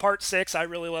 Part 6, I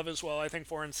really love as well. I think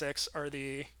 4 and 6 are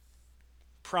the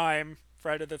prime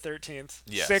Friday the 13th.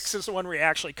 Yes. 6 is the one where he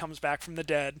actually comes back from the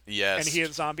dead. Yes. And he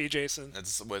is zombie Jason.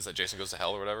 What is that? Jason Goes to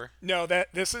Hell or whatever? No,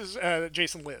 this is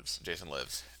Jason Lives. Jason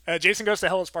Lives. Jason Goes to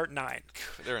Hell is Part 9.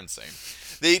 They're insane.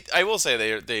 I will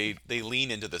say they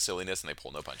lean into the silliness and they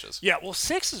pull no punches. Yeah, well,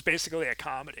 6 is basically a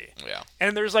comedy. Yeah.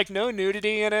 And there's like no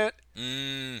nudity in it.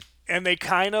 And they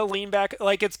kind of lean back.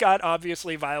 Like it's got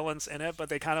obviously violence in it, but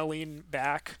they kind of lean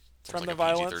back from the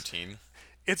violence. PG-13.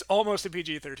 It's almost a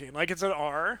PG-13. Like it's an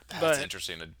R. That's but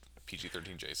interesting. A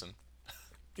PG-13 Jason.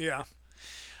 Yeah.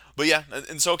 But yeah,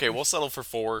 and so okay, we'll settle for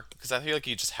 4 because I feel like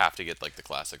you just have to get like the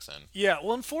classics in. Yeah,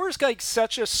 well, and 4 is like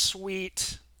such a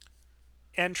sweet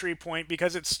entry point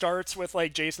because it starts with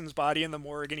like Jason's body in the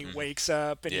morgue and he wakes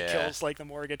up and he kills like the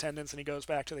morgue attendants and he goes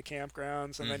back to the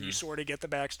campgrounds and then you sort of get the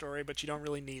backstory, but you don't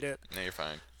really need it. No, you're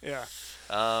fine. Yeah.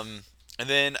 And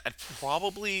then I'd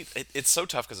probably it's so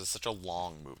tough because it's such a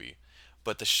long movie.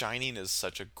 But The Shining is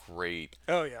such a great,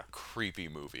 creepy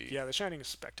movie. Yeah, The Shining is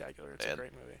spectacular. It's a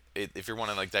great movie. If you're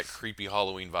wanting like that creepy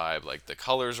Halloween vibe, like the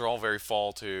colors are all very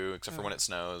fall too, except for when it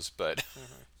snows. But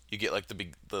you get like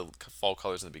the fall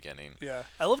colors in the beginning. Yeah,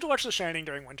 I love to watch The Shining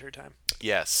during winter time.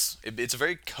 Yes, it's a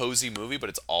very cozy movie, but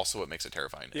it's also what makes it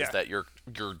terrifying. Yeah. Is that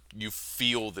you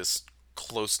feel this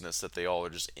closeness that they all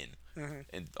are just in,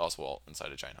 and also all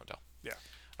inside a giant hotel. Yeah.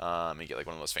 You get like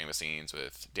one of the most famous scenes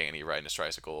with Danny riding his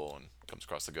tricycle and comes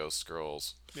across the ghost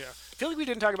girls. Yeah. I feel like we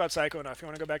didn't talk about Psycho enough. You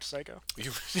want to go back to Psycho? Do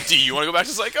you want to go back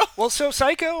to Psycho? Well, so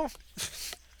Psycho...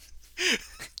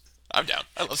 I'm down.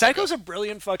 I love Psycho's Psycho. a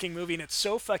brilliant fucking movie, and it's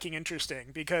so fucking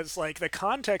interesting because, like, the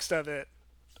context of it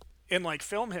in, like,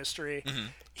 film history,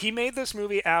 he made this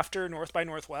movie after North by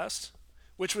Northwest,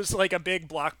 which was, like, a big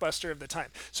blockbuster of the time.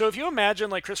 So if you imagine,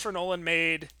 like, Christopher Nolan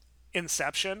made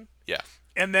Inception... Yeah.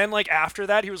 And then, like, after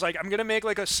that, he was like, I'm going to make,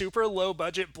 like, a super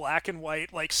low-budget, black and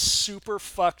white, like, super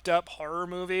fucked-up horror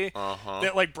movie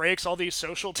that, like, breaks all these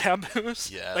social taboos.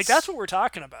 Yes. Like, that's what we're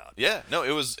talking about. Yeah. No,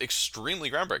 it was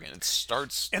extremely groundbreaking. It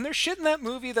starts... And there's shit in that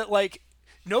movie that, like,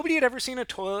 nobody had ever seen a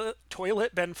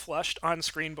toilet been flushed on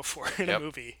screen before in a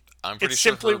movie. I'm pretty it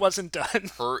sure simply wasn't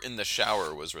done. Her in the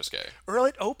shower was risque. Or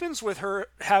it opens with her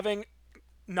having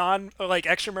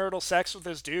extramarital sex with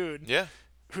this dude. Yeah.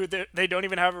 Who they don't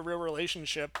even have a real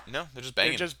relationship. No, they're just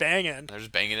banging. They're just banging. They're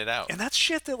just banging it out. And that's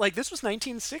shit that, like, this was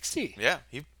 1960. Yeah,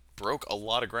 he broke a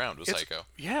lot of ground with Psycho.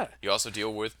 Yeah. You also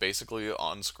deal with basically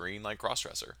on-screen, like,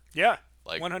 cross-dresser. Yeah,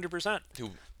 like 100%.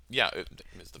 Who, yeah,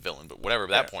 is the villain, but whatever,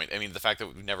 at that point, I mean, the fact that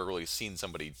we've never really seen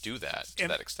somebody do that to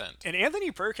that extent. And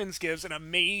Anthony Perkins gives an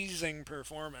amazing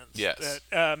performance. Yes.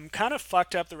 That kind of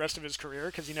fucked up the rest of his career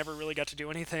because he never really got to do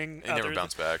anything. He never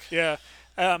bounced back. Yeah.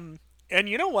 And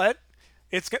you know what?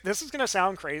 This is going to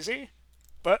sound crazy,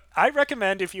 but I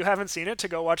recommend, if you haven't seen it, to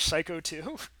go watch Psycho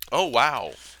 2. Oh,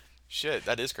 wow. Shit,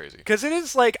 that is crazy. Because it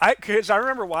is like, because I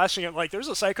remember watching it, like, there's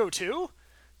a Psycho 2?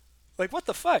 Like, what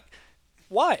the fuck?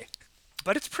 Why?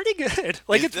 But it's pretty good.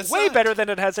 Like, it's That's way not- better than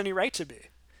it has any right to be.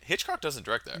 Hitchcock doesn't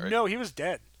direct that, right? No, he was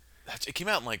dead. It came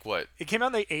out in like what? It came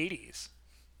out in the 80s.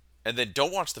 And then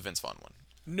don't watch the Vince Vaughn one.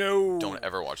 No. Don't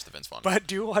ever watch the Vince Vaughn. But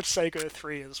do watch Psycho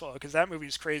 3 as well, because that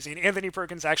movie's crazy. And Anthony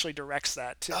Perkins actually directs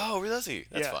that, too. Oh, really? Does he?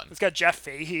 That's yeah. fun. It's got Jeff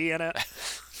Fahey in it.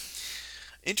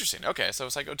 Interesting. Okay, so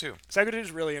Psycho 2. Psycho 2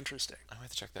 is really interesting. I might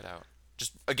have to check that out.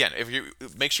 Just again, if you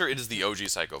make sure it is the OG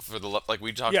Psycho for the like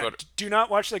we talked Yeah, about. do not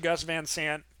watch the Gus Van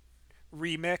Sant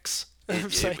remix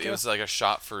of Psycho. It was like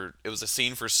it was a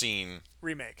scene for scene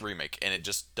remake, and it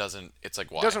just doesn't. It's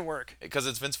like why? It doesn't work. Because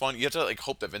it's Vince Vaughn. You have to like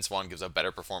hope that Vince Vaughn gives a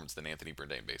better performance than Anthony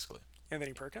Bourdain, basically,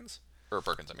 Anthony Perkins? or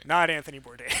Perkins. I mean, Not Anthony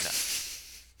Bourdain.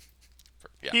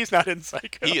 yeah, He's not in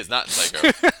Psycho. he is not in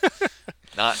Psycho.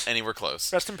 Not anywhere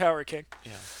close. Rest in power, King.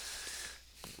 Yeah.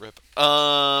 Rip.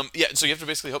 Yeah. So you have to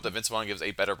basically hope that Vince Vaughn gives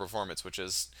a better performance, which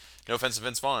is no offense to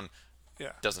Vince Vaughn,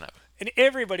 Yeah. doesn't happen. And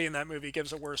everybody in that movie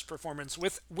gives a worse performance,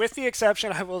 with the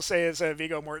exception, I will say, is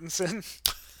Viggo Mortensen,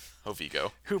 Oh,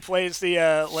 Vigo. who plays the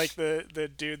the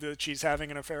dude that she's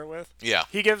having an affair with. Yeah.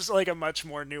 He gives like a much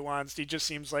more nuanced. He just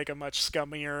seems like a much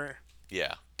scummier,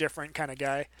 Yeah. different kind of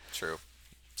guy. True.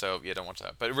 So yeah, don't watch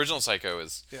that. But original Psycho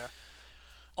is. Yeah.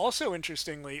 Also,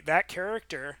 interestingly, that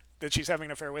character that she's having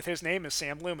an affair with, his name is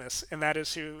Sam Loomis, and that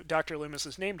is who Dr. Loomis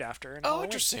is named after. In Oh, Halloween.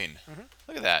 interesting.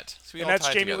 Look at that. So we And all that's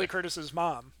tied Jamie together. Lee Curtis's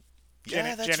mom.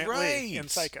 Yeah, that's Janet right. Leigh in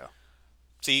Psycho.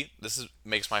 See,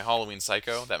 makes my Halloween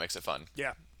Psycho. That makes it fun.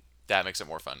 Yeah. That makes it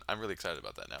more fun. I'm really excited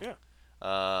about that now.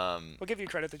 Yeah. We'll give you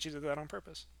credit that you did that on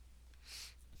purpose.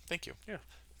 Thank you. Yeah.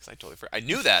 Because I totally forgot. I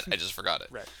knew that. I just forgot it.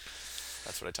 Right.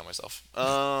 That's what I tell myself.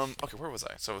 Okay, where was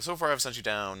I? So far I've sent you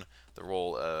down the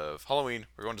role of Halloween.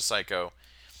 We're going to Psycho.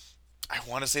 I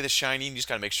want to say The Shining. You just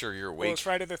got to make sure you're awake. Well, it's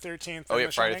Friday the 13th. Oh, and yeah,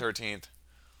 The Friday Shining. 13th.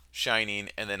 Shining.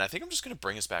 And then I think I'm just going to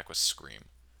bring us back with Scream.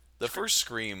 The first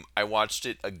Scream, I watched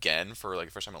it again for like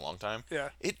the first time in a long time. Yeah.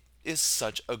 It is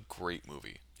such a great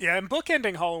movie. Yeah, and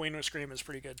bookending Halloween with Scream is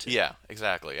pretty good, too. Yeah,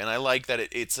 exactly. And I like that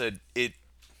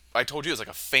I told you it's like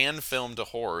a fan film to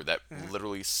horror that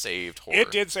literally saved horror.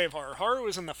 It did save horror. Horror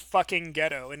was in the fucking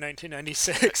ghetto in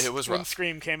 1996. It was when rough.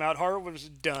 Scream came out. Horror was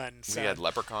done. We So. had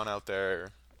Leprechaun out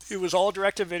there. It was all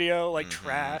direct-to-video, like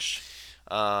trash.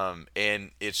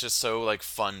 And it's just so like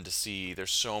fun to see.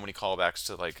 There's so many callbacks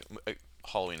to like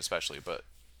Halloween especially, but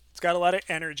It's got a lot of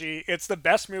energy. It's the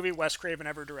best movie Wes Craven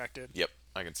ever directed. yep,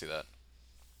 I can see that.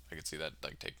 I can see that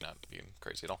like take not being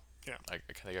crazy at all. Yeah. I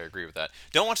think I agree with that.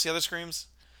 Don't watch the other Screams.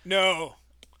 No.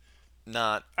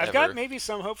 Not I've ever. got maybe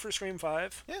some hope for Scream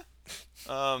 5. Yeah.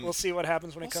 We'll see what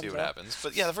happens when it We'll comes see what out. happens.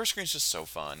 But yeah, the first Scream's just so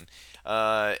fun.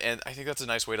 And I think that's a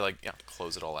nice way to like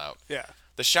close it all out. Yeah.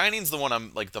 The Shining's the one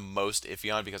I'm like the most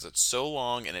iffy on because it's so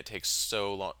long and it takes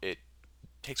so long. It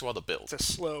takes a while to build. It's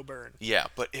a slow burn. Yeah,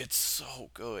 but it's so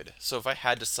good. So if I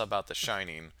had to sub out The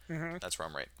Shining, that's where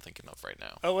I'm thinking of right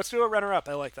now. Oh, let's do a runner-up.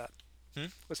 I like that.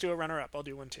 Let's do a runner-up. I'll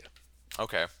do one, too.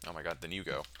 Okay. Oh my god, then you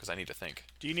go because I need to think.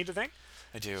 Do you need to think?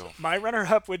 I do. My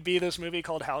runner-up would be this movie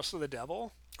called House of the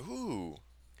Devil. Ooh.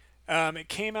 It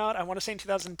came out, I want to say, in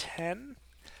 2010.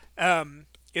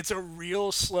 It's a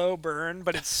real slow burn,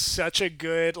 but it's such a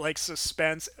good like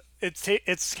suspense.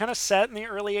 It's kind of set in the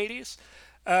early 80s,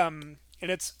 and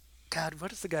it's God,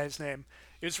 what is the guy's name?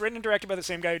 It was written and directed by the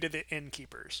same guy who did The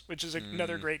Innkeepers, which is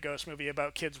another great ghost movie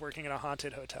about kids working in a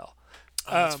haunted hotel.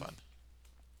 Oh, that's fun.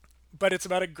 But it's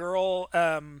about a girl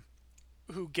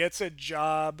who gets a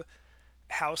job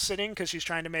house sitting because she's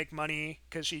trying to make money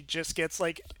because she just gets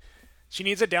like she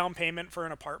needs a down payment for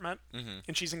an apartment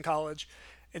and she's in college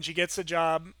and she gets a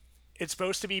job. It's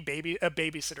supposed to be a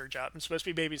babysitter job. It's supposed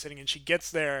to be babysitting, and she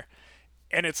gets there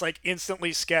and it's like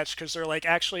instantly sketched because they're like,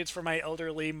 actually it's for my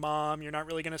elderly mom, you're not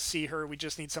really going to see her, we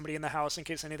just need somebody in the house in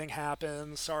case anything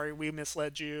happens, sorry we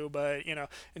misled you, but you know.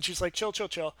 And she's like, chill.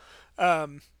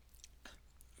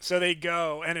 So they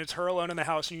go, and it's her alone in the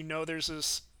house, and you know there's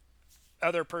this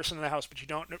other person in the house, but you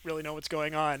don't really know what's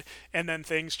going on. And then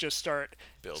things just start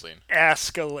Building.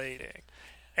 escalating.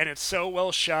 And it's so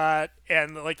well shot,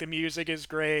 and like the music is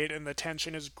great, and the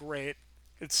tension is great.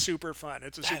 It's super fun.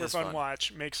 It's a super is fun fun.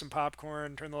 watch. Make some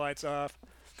popcorn, turn the lights off.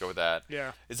 Go with that.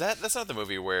 Yeah. That's not the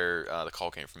movie where the call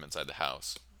came from inside the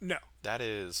house. No. That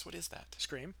is what is that?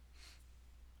 Scream?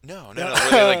 No.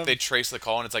 Where they trace the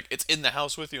call and it's like it's in the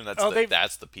house with you and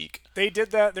that's the peak. They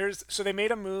did that. So they made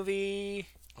a movie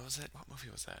What was it? What movie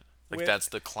was that? Like With- that's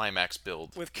the climax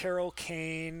build. with Carol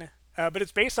Kane, but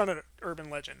it's based on an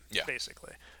urban legend, Yeah.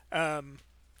 basically.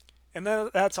 And then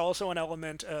that's also an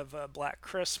element of Black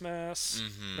Christmas.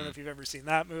 I don't know if you've ever seen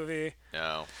that movie.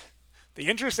 No. The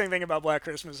interesting thing about Black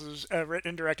Christmas is written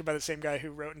and directed by the same guy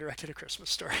who wrote and directed A Christmas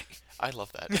Story. I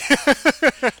love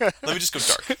that. Let me just go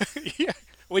dark. Yeah,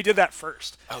 we did that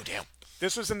first. Oh damn.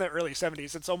 This was in the early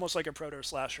 '70s. It's almost like a proto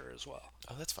slasher as well.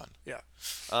 Oh, that's fun. Yeah.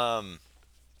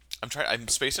 I'm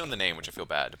spacing on the name, which I feel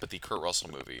bad, but the Kurt Russell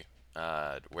movie,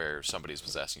 where somebody's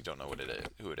possessed and you don't know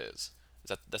who it is.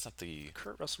 That's not the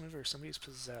Kurt Russell movie where somebody's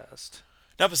possessed.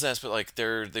 not possessed, but like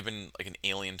they've been like an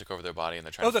alien took over their body and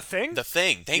they're trying. Oh, The Thing. The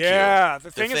Thing. Thank you. Yeah, The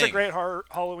Thing is a great horror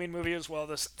Halloween movie as well.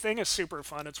 This Thing is super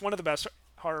fun. It's one of the best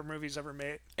horror movies ever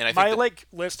made. And I think my that-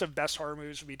 list of best horror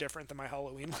movies would be different than my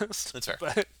Halloween list. That's fair.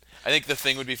 But I think The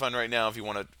Thing would be fun right now if you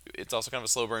want to. It's also kind of a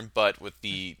slow burn, but with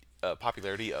the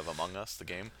popularity of Among Us, the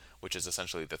game, which is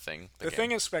essentially The Thing. The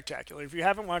Thing is spectacular. If you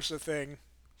haven't watched The Thing,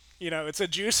 it's a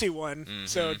juicy one.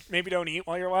 So maybe don't eat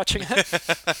while you're watching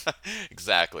it.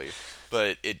 Exactly,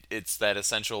 but it's that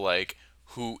essential like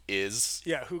who is.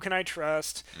 Yeah, who can I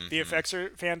trust? The effects are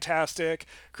fantastic.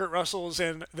 Kurt Russell's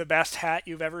in the best hat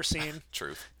you've ever seen.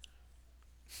 Truth.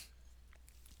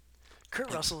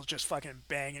 Kurt Russell's just fucking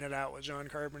banging it out with John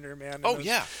Carpenter, man. Oh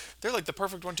yeah, they're like the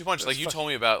perfect 1-2 punch. Like you told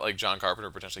me about like John Carpenter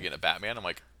potentially getting a Batman. I'm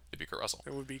like, it'd be Kurt Russell.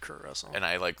 It would be Kurt Russell. And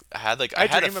I had a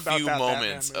dream about few that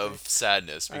moments Batman movie. of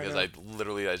sadness because know. I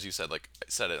literally, as you said,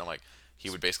 I'm like, he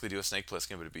would basically do a Snake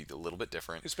Plissken, but it'd be a little bit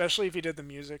different. Especially if he did the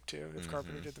music too. If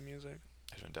Carpenter did the music.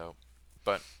 I don't doubt.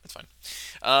 But it's fine.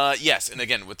 Yes, and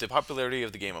again, with the popularity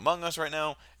of the game Among Us right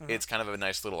now, it's kind of a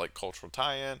nice little like cultural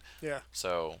tie-in. Yeah.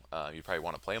 So you probably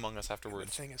want to play Among Us The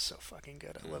afterwards. Thing is so fucking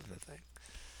good. I love The Thing.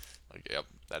 Like, yep,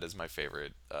 that is my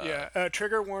favorite. Yeah.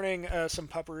 Trigger warning: some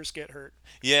puppers get hurt.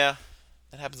 Yeah,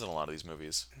 that happens in a lot of these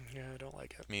movies. Yeah, I don't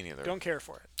like it. Me neither. Don't care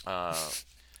for it.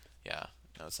 Yeah,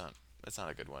 no, it's not. It's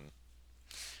not a good one.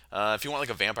 If you want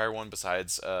like a vampire one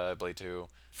besides Blade 2,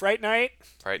 Fright Night.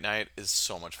 Fright Night is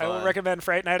so much I fun. will recommend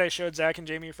Fright Night. I showed Zach and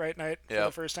Jamie Fright Night for Yep.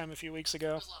 the first time a few weeks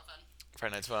ago. It was a lot of fun.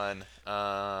 Fright Night's fun.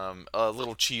 A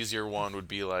little cheesier one would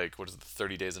be like, what is it,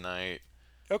 30 Days a Night?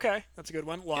 Okay, that's a good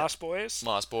one. Lost Boys.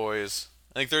 Lost Boys.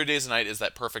 I think 30 Days a Night is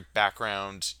that perfect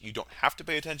background. You don't have to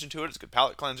pay attention to it. It's a good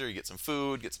palate cleanser. You get some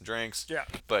food, get some drinks. Yeah.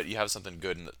 But you have something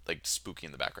good and like spooky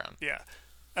in the background. Yeah.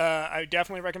 I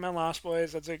definitely recommend Lost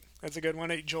Boys. That's a good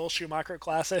one. A Joel Schumacher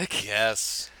classic.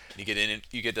 Yes. You get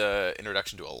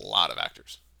introduction to a lot of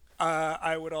actors.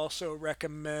 I would also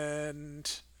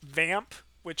recommend Vamp,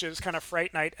 which is kind of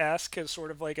Fright Night-esque, as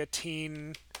sort of like a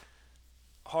teen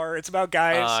horror. It's about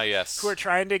guys Yes. who are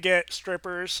trying to get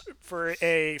strippers for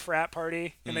a frat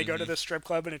party, and they go to the strip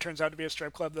club, and it turns out to be a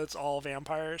strip club that's all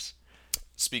vampires.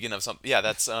 Speaking of something, yeah,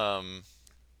 that's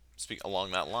speak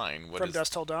along that line. From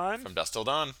Dusk Till Dawn. From Dusk Till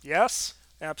Dawn? Yes,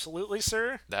 absolutely,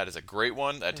 sir. That is a great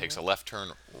one. That takes a left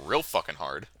turn real fucking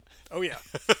hard, Oh yeah.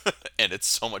 and it's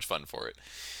so much fun for it.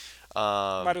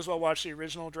 Might as well watch the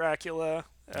original Dracula.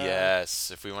 Yes,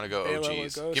 if we want to go Bela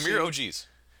OGs, Lugosi. give me your OGs.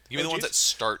 Give me the ones OGs? that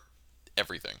start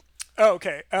everything. Oh,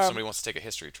 okay. If somebody wants to take a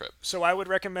history trip. So I would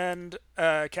recommend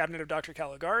Cabinet of Dr.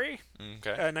 Caligari, Okay.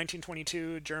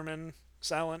 1922 German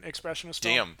silent expressionist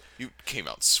film. Damn, you came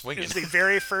out swinging. It's the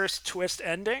very first twist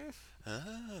ending,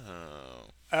 Oh.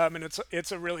 and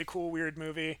it's a really cool, weird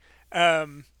movie.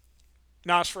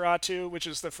 Nosferatu, which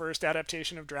is the first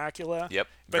adaptation of Dracula. Yep,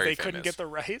 But very they couldn't famous. get the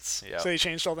rights, Yep. so they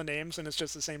changed all the names, and it's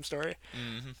just the same story.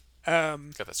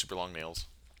 Got that super long nails.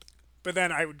 But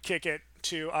then I would kick it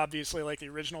to obviously like the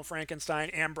original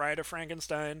Frankenstein and Bride of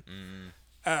Frankenstein.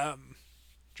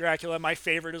 Dracula. My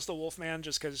favorite is the Wolfman,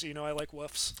 just because I like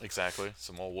wolves. Exactly.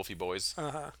 Some old wolfy boys.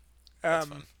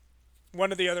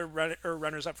 One of the other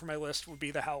runners up for my list would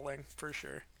be The Howling for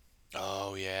sure.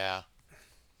 Oh yeah.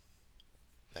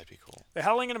 That'd be cool. The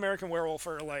Howling and American Werewolf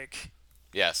are like,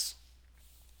 Yes.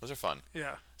 Those are fun.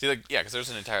 yeah, See, like, yeah, because there's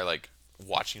an entire like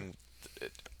watching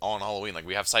it all on Halloween. Like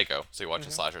we have Psycho, so you watch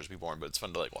the slashers be born, but it's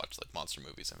fun to like watch like monster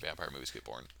movies and vampire movies get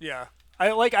born. yeah.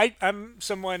 I'm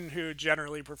someone who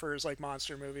generally prefers like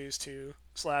monster movies to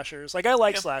slashers. Like I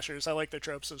like slashers. I like the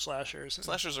tropes of slashers.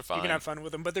 Slashers are fun. You can have fun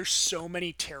with them, but there's so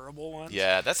many terrible ones.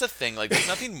 Yeah, that's the thing. Like, there's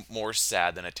nothing more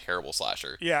sad than a terrible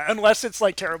slasher. Yeah, unless it's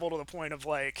like terrible to the point of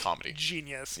like Comedy.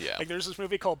 genius. Yeah. Like there's this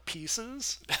movie called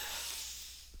Pieces.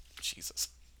 Jesus.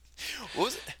 What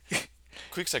was it?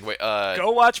 Quick segue.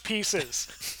 Go watch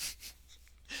Pieces.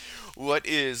 What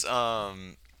is was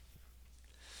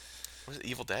it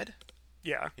Evil Dead?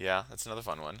 Yeah. Yeah, that's another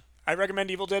fun one. I recommend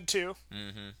Evil Dead 2.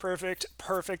 Mm-hmm.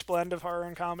 Perfect blend of horror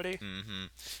and comedy.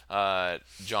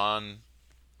 John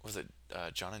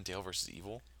and Dale versus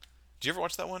Evil. Did you ever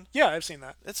watch that one? Yeah, I've seen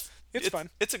that. It's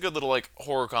fun. It's a good little like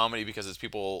horror comedy because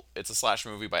it's a slasher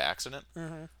movie by accident.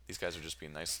 These guys are just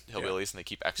being nice hillbillies and they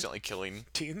keep accidentally killing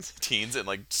Teens. teens in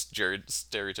like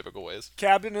stereotypical ways.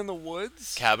 Cabin in the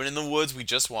Woods. Cabin in the Woods we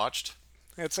just watched.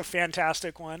 It's a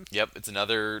fantastic one. Yep, it's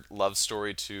another love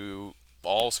story to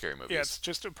all scary movies. Yeah, it's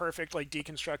just a perfect like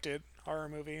deconstructed horror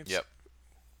movie. It's Yep.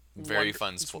 Very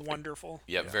fun. It's wonderful.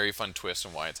 Yep, very fun twist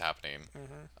on why it's happening.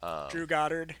 Drew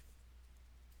Goddard.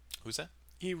 Who's that?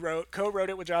 He co-wrote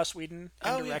it with Joss Whedon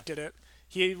and Oh, yeah. directed it.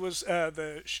 He was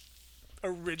the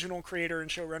original creator and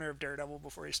showrunner of Daredevil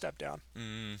before he stepped down.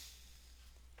 And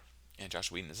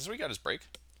Josh Whedon. Is this where he got his break?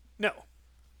 No,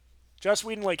 Joss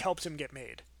Whedon like helped him get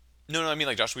made. No, I mean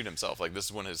like Josh Whedon himself. Like this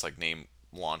is when his like name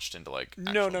launched into like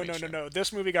No. actual mainstream.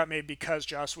 This movie got made because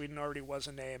Joss Whedon already was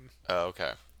a name. Oh,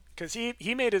 okay. Because he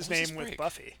made his What was his name with break?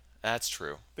 Buffy, That's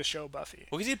true. the show Buffy.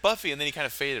 Well, he did Buffy, and then he kind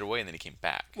of faded away, and then he came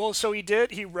back. Well, so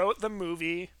he wrote the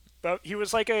movie, but he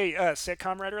was like a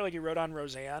sitcom writer. Like he wrote on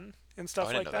Roseanne and stuff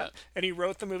I didn't like know that. that. And he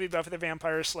wrote the movie Buffy the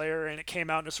Vampire Slayer, and it came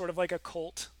out as sort of like a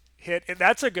cult hit. And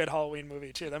that's a good Halloween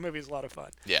movie too. That movie's a lot of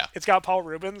fun. Yeah. It's got Paul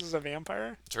Rubens as a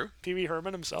vampire. True. Pee Wee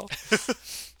Herman himself.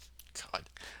 God.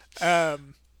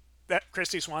 That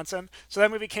Christy Swanson. So that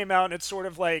movie came out, and it sort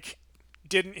of like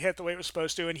didn't hit the way it was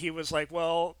supposed to. And he was like,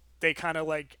 well, they kind of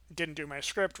like didn't do my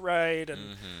script right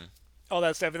and all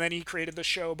that stuff. And then he created the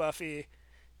show Buffy.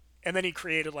 And then he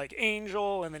created like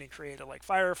Angel, and then he created like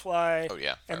Firefly. Oh,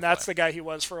 yeah, And that's Firefly. the guy he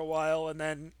was for a while. And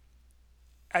then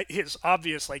his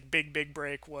obvious like big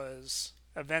break was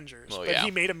Avengers. Well, but yeah.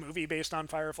 he made a movie based on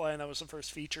Firefly, and that was the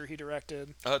first feature he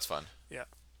directed. Oh, that's fun. Yeah.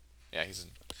 Yeah,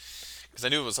 because I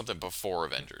knew it was something before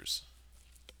Avengers.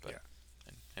 But,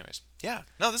 anyways, yeah.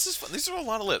 No, this is fun. These are a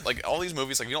lot of lit. Like all these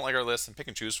movies, like you don't like our list, and pick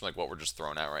and choose from like what we're just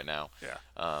throwing out right now. Yeah.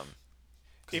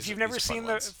 'Cause If these you've are- never these are fun seen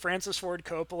the ones. Francis Ford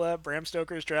Coppola, Bram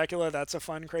Stoker's Dracula, that's a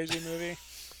fun, crazy movie.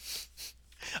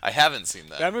 I haven't seen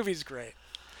that. That movie's great.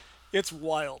 It's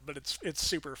wild, but it's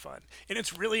super fun. And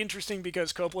it's really interesting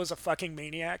because Coppola's a fucking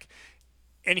maniac.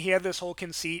 And he had this whole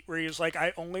conceit where he was like,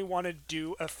 I only want to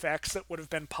do effects that would have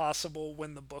been possible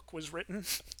when the book was written.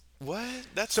 What?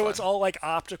 That's So fun. it's all like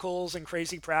opticals and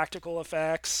crazy practical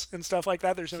effects and stuff like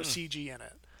that. There's no CG in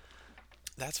it.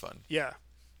 That's fun. Yeah.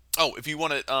 Oh, if you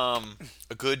want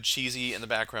a good cheesy in the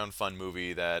background fun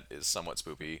movie that is somewhat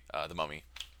spoopy, The Mummy.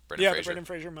 Brendan Yeah, Fraser. the Brendan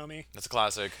Fraser Mummy. That's a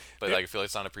classic, but like, I feel like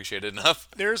it's not appreciated enough.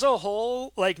 There's a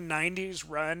whole like 90s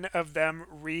run of them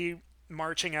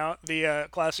marching out the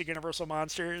classic Universal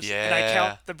monsters. And I Yeah.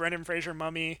 count the Brendan Fraser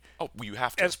Mummy Oh, well, you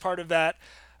have to. as part of that.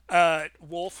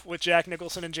 Wolf with Jack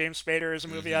Nicholson and James Spader is a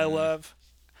movie I love.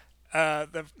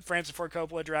 The Francis Ford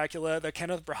Coppola Dracula, the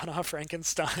Kenneth Branagh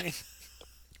Frankenstein,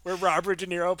 where Robert De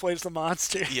Niro plays the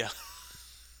monster. Yeah.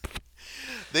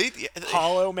 they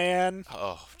Hollow Man.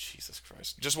 Oh, Jesus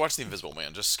Christ. Just watch The Invisible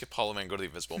Man. Just skip Hollow Man, go to The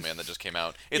Invisible Man that just came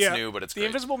out. It's Yeah, new, but it's The great.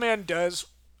 Invisible Man does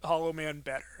Hollow Man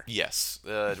better. Yes.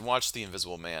 Watch The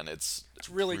Invisible Man. It's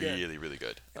really good. Really, really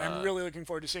good. And I'm really looking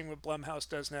forward to seeing what Blumhouse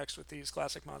does next with these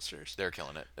classic monsters. They're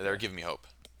killing it. They're giving me hope.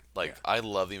 Like, Yeah. I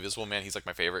love The Invisible Man. He's like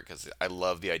my favorite because I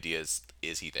love the idea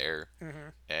is he there?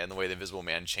 And the way The Invisible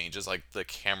Man changes like the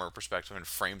camera perspective and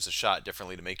frames the shot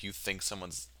differently to make you think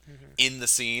someone's in the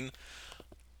scene.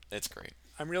 It's great.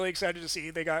 I'm really excited to see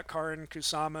they got Karin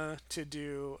Kusama to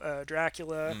do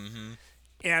Dracula,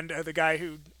 and the guy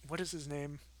who, what is his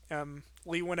name,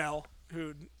 Lee Winnell,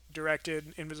 who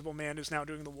directed Invisible Man, is now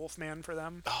doing the Wolfman for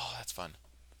them. Oh, that's fun.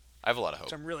 I have a lot of hope.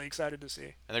 So I'm really excited to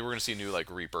see. I think we're gonna see a new like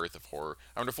rebirth of horror.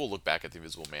 I wonder if we'll look back at The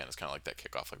Invisible Man as kind of like that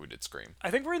kickoff, like we did Scream. I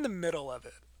think we're in the middle of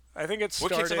it. I think it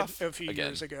What kicks started it off a few again?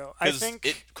 years ago. I 'Cause think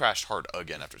it crashed hard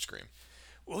again after Scream.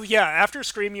 Well, yeah. After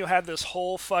Scream, you had this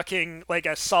whole fucking like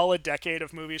a solid decade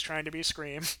of movies trying to be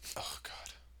Scream. Oh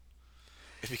God,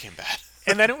 it became bad.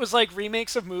 And then it was like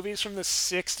remakes of movies from the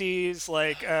 60s,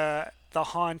 like The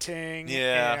Haunting.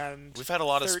 Yeah, and we've had a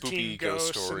lot of 13 spooky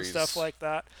ghost Ghosts stories. and stuff like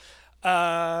that.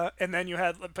 And then you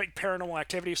had like Paranormal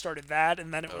Activity started that,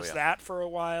 and then it was yeah. that for a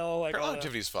while. Like all Paranormal the-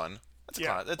 Activity's fun. That's a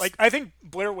yeah. that's, Like I think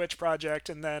Blair Witch Project,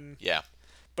 and then yeah.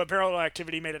 but Paranormal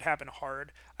Activity made it happen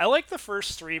hard. I like the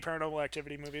first 3 Paranormal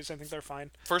Activity movies. I think they're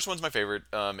fine. First one's my favorite.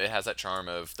 It has that charm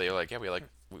of they're like, yeah, we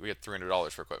get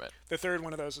 $300 for equipment. The third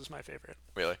one of those is my favorite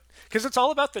Really? because it's all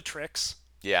about the tricks.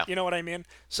 Yeah. You know what I mean?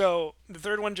 So the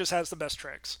third one just has the best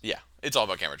tricks. Yeah. It's all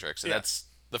about camera tricks, and Yeah. that's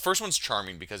the first one's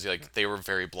charming because like they were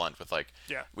very blunt with like,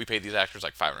 Yeah. we paid these actors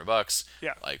like $500.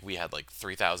 Yeah. Like we had like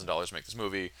 $3,000 to make this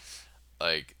movie.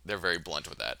 Like they're very blunt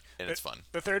with that, and it's fun.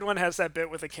 The third one has that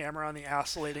bit with the camera on the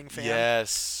oscillating fan.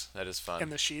 Yes, that is fun.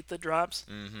 And the sheet that drops.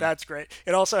 Mm-hmm. That's great.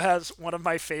 It also has one of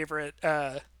my favorite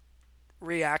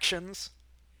reactions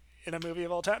in a movie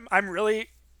of all time. I'm really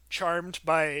charmed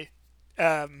by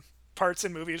parts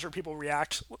in movies where people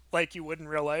react like you would in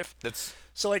real life. That's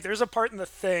So like there's a part in The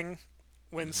Thing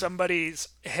when somebody's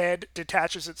head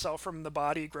detaches itself from the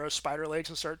body, grows spider legs,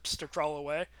 and starts to crawl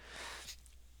away.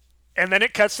 And then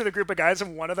it cuts to the group of guys,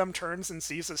 and one of them turns and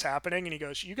sees this happening, and he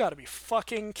goes, "You got to be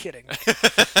fucking kidding me."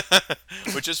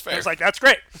 which is I fair. was like, "That's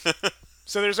great."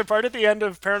 So there's a part at the end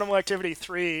of Paranormal Activity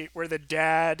 3 where the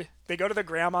dad, they go to the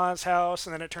grandma's house,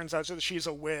 and then it turns out that she's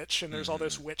a witch, and there's all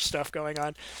this witch stuff going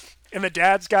on. And the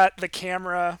dad's got the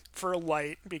camera for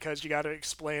light because you got to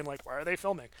explain, like, why are they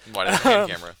filming? Why does the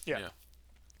camera? yeah.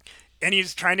 And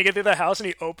he's trying to get through the house, and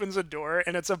he opens a door,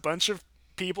 and it's a bunch of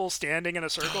people standing in a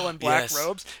circle in black Yes.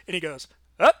 robes, and he goes,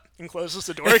 up, and closes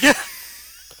the door again.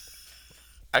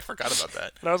 I forgot about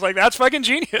that. And I was like, that's fucking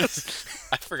genius.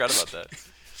 I forgot about that.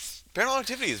 Paranormal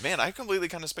Activities, man, I completely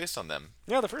kind of spaced on them.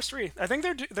 Yeah, the first 3. I think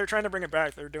they're trying to bring it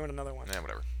back. They're doing another one. Yeah,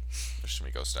 whatever. There's too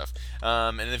many ghost stuff.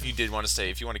 And if you did want to say,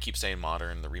 if you want to keep saying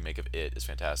modern, the remake of It is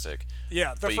fantastic.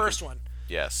 Yeah, the But you first could- one.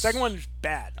 Yes. Second one's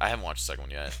bad. I haven't watched the second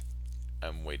one yet.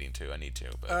 I'm waiting to. I need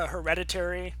to. But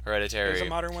Hereditary Hereditary. is a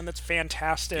modern one that's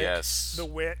fantastic. Yes. The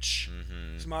Witch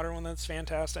is a modern one that's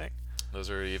fantastic. Those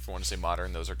are, if you want to say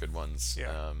modern, those are good ones.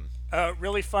 Yeah.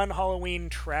 Really fun Halloween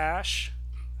trash.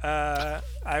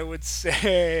 I would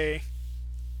say,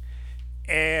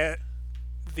 the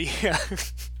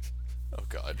Oh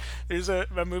God. there's a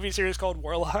movie series called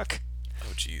Warlock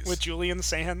Oh jeez. with Julian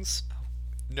Sands.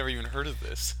 Never even heard of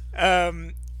this.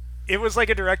 It was like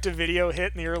a direct-to-video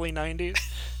hit in the early '90s.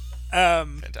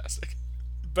 Fantastic.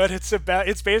 But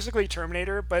it's basically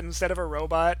Terminator, but instead of a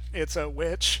robot, it's a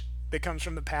witch that comes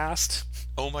from the past.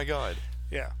 Oh my God.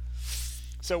 Yeah.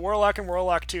 So Warlock and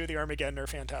Warlock 2, The Armageddon, are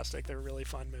fantastic. They're really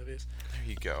fun movies. There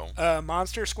you go.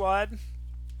 Monster Squad.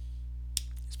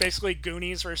 It's basically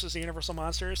Goonies versus the Universal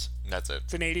Monsters. That's it.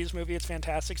 It's an 80s movie. It's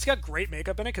fantastic. It's got great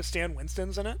makeup in it because Stan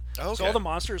Winston's in it. Oh, So okay. all the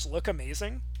monsters look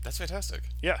amazing. That's fantastic.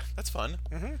 Yeah. That's fun.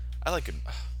 Mm-hmm. I like it.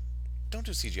 Don't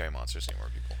do CGI monsters anymore,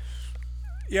 people.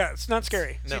 Yeah, it's not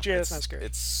scary. No, CGI it's is not scary.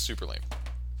 It's super lame.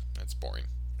 It's boring.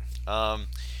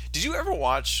 Did you ever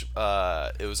watch?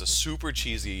 It was a super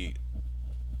cheesy,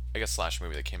 I guess, slasher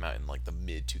movie that came out in like the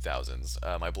mid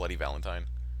 2000s. My Bloody Valentine.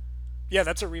 Yeah,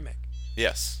 that's a remake.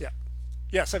 Yes. Yeah.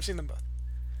 Yes, I've seen them both.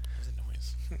 What was the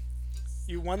noise?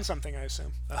 You won something, I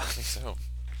assume. I think so.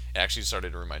 It actually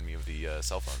started to remind me of the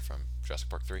cell phone from Jurassic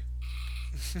Park 3.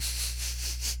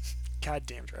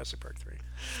 Goddamn Jurassic Park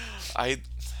 3.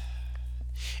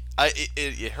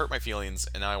 It hurt my feelings,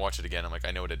 and now I watch it again. I'm like,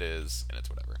 I know what it is, and it's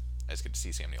whatever. I just get to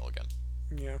see Sam Neill again.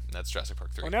 Yeah. And that's Jurassic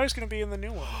Park 3. Well, now he's going to be in the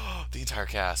new one. The entire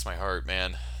cast, my heart,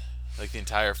 man. Like the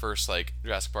entire first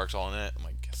Jurassic Park's all in it. I'm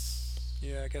like, yes.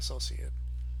 Yeah, I guess I'll see it.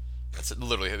 That's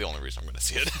literally the only reason I'm going to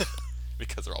see it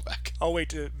because they're all back. I'll wait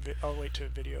to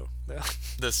video.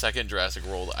 The second Jurassic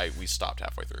World, we stopped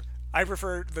halfway through. I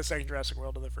prefer the second Jurassic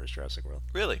World to the first Jurassic World.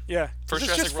 Really? Yeah, 'cause First it's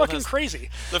Jurassic just World fucking has- crazy.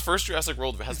 The first Jurassic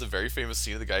World has the very famous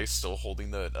scene of the guy still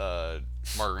holding the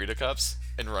margarita cups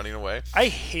and running away. I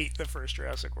hate the first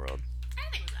Jurassic World. I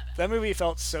don't think it was that bad. That movie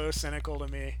felt so cynical to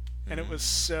me, and it was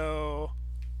so.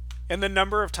 And the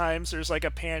number of times there's like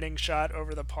a panning shot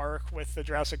over the park with the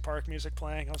Jurassic Park music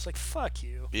playing, I was like, "Fuck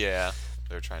you." Yeah,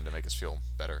 they're trying to make us feel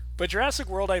better. But Jurassic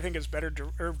World, I think, is better.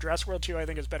 Or Jurassic World 2, I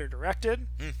think, is better directed.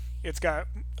 It's got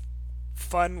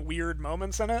fun, weird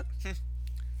moments in it.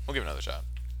 We'll give it another shot.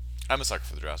 I'm a sucker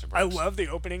for the Jurassic I Parks. love the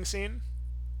opening scene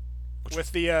Which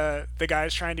with the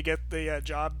guys trying to get the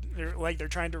job. They're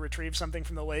trying to retrieve something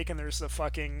from the lake, and there's the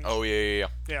fucking Oh yeah.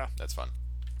 yeah. That's fun.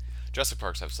 Jurassic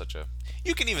Parks have such a.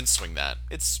 You can even swing that.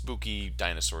 It's spooky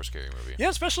dinosaur scary movie. Yeah,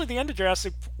 especially the end of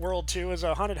Jurassic World 2 is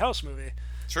a haunted house movie.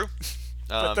 True.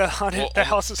 But the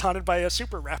house is haunted by a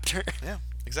super raptor. Yeah,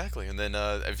 exactly. And then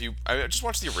I just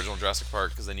watched the original Jurassic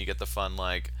Park because then you get the fun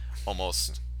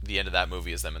almost the end of that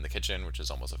movie is them in the kitchen, which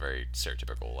is almost a very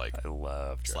stereotypical I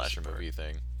love slasher Jurassic Park. movie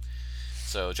thing.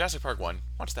 So Jurassic Park 1,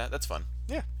 watch that. That's fun.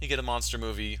 Yeah. You get a monster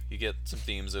movie. You get some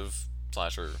themes of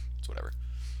slasher. It's whatever.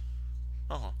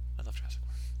 Oh, I love Jurassic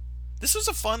Park. This was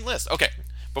a fun list. Okay,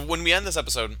 but when we end this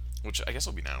episode, which I guess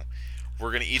will be now,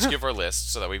 we're gonna each give our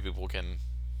list so that way people can,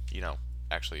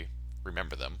 actually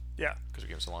remember them Yeah. because we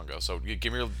gave them so long ago. So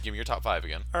give me your top 5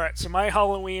 again. All right. So my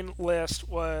Halloween list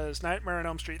was Nightmare on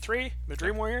Elm Street 3, The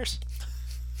Dream Warriors.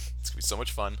 It's gonna be so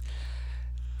much fun.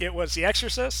 It was The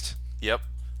Exorcist. Yep.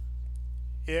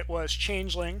 It was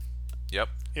Changeling. Yep.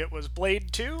 It was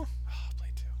Blade 2, Oh,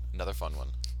 Blade 2. Another fun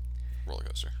one. Roller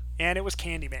coaster. and it was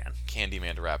Candyman.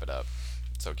 Candyman to wrap it up.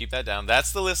 So keep that down.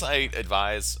 That's the list I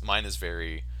advise. Mine is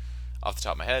very off the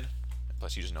top of my head.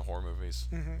 Plus, you just know horror movies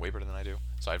way better than I do.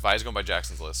 So I advise going by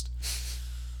Jackson's list.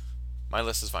 My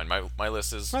list is fine. My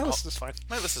list is My list is fine.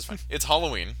 my list is fine. It's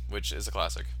Halloween, which is a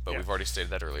classic, but Yeah. we've already stated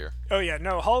that earlier. Oh yeah,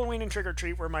 no, Halloween and Trick or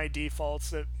Treat were my defaults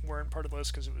that weren't part of the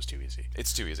list because it was too easy.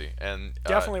 It's too easy, and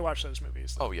Definitely watch those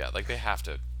movies. Though. Oh yeah, like they have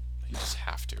to. You just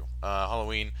have to.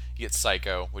 Halloween, you get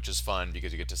Psycho, which is fun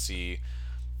because you get to see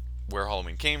where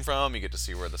Halloween came from. You get to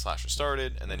see where the slasher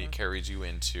started, and then it carries you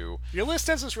into Your list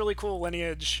has this really cool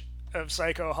lineage of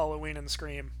Psycho, Halloween, and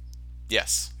Scream.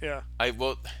 yes. Yeah.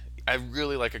 I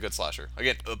really like a good slasher.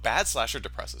 Again, a bad slasher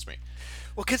depresses me.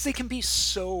 Well, because they can be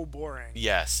so boring.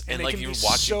 Yes, and they like can you're be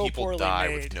watching so people poorly die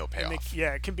made, with no and payoff.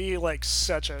 yeah, it can be like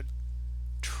such a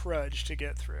trudge to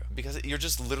get through. Because you're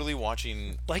just literally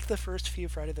watching. Like the first few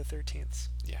Friday the 13th.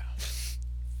 Yeah,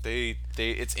 they.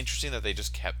 It's interesting that they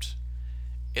just kept.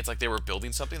 It's like they were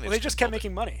building something. Well, they just kept couldn't build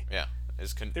making money. it. Yeah, they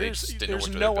just couldn't. They There's just didn't know there's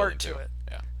what they no were art building to it.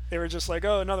 Yeah, They were just like,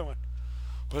 oh, another one.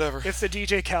 whatever. It's the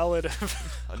DJ Khaled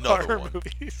of Another horror one.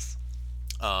 movies.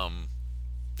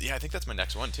 Yeah, I think that's my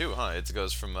next one too, huh? It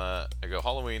goes from I go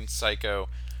Halloween, Psycho,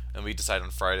 and we decide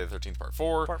on Friday the 13th, Part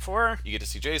 4. Part 4. You get to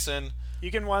see Jason. You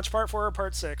can watch Part 4 or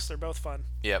Part 6. They're both fun.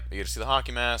 Yep, you get to see the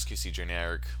hockey mask. You see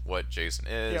generic what Jason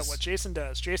is. Yeah, what Jason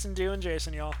does. Jason doing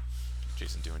Jason, y'all.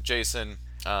 Jason doing Jason.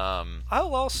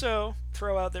 I'll also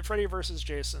throw out that Freddy vs.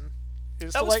 Jason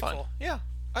is That was delightful. fun. Yeah,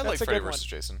 I That's like a Freddy good one. vs.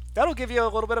 Jason. That'll give you a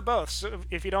little bit of both. So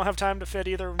if you don't have time to fit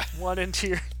either one into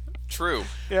your... True.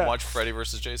 Yeah. Watch Freddy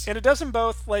vs. Jason. And it does them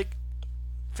both, like,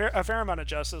 a fair amount of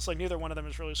justice. Like, neither one of them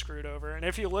is really screwed over. And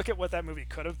if you look at what that movie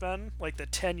could have been, like the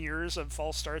 10 years of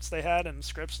false starts they had and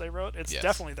scripts they wrote, it's Yes.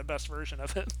 definitely the best version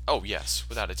of it. Oh yes,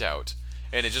 without a doubt.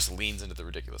 And it just leans into the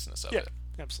ridiculousness of Yeah, it.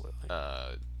 absolutely.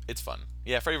 It's fun.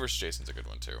 Yeah, Freddy vs. Jason's a good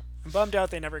one too. I'm bummed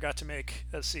out they never got to make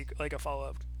a a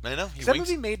follow-up. I know. He That winked.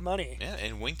 movie made money. Yeah,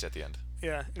 and winked at the end.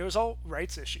 Yeah, it was all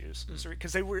rights issues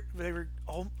because they were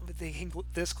came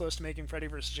this close to making Freddy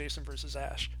vs. Jason versus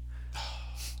Ash.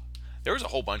 There was a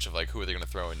whole bunch of like, who are they going to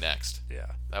throw in next? Yeah.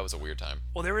 That was a weird time.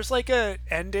 Well, there was like a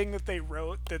ending that they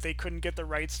wrote that they couldn't get the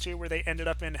rights to, where they ended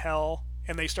up in hell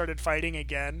and they started fighting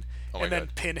again, Oh my and then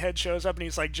God. Pinhead shows up and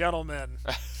he's like, "Gentlemen,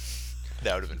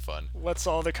 That would have been fun. what's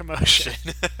all the commotion?"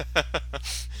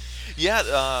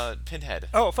 Yeah, Pinhead.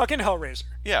 Oh, fucking Hellraiser!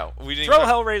 Yeah, we didn't. Throw even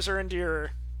Hellraiser into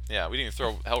your. Yeah, we didn't even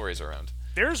throw Hellraiser around.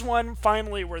 There's one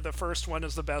finally where the first one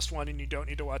is the best one, and you don't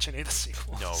need to watch any of the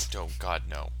sequels. No, don't. God,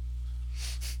 no.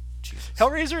 Jesus.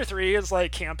 Hellraiser 3 is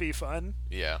like campy fun,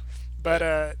 Yeah,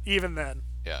 but even then,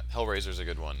 yeah. Hellraiser's a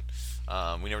good one.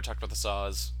 We never talked about the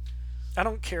Saws. I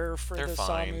don't care for They're the Saw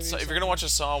fine. movies. So if you're gonna watch a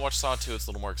Saw, watch Saw 2. It's a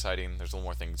little more exciting. There's a little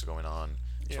more things going on.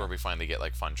 It's Yeah. where we finally get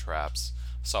like fun traps.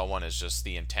 Saw 1 is just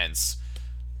the intense.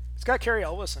 It's got Carrie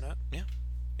Elvis in it. Yeah,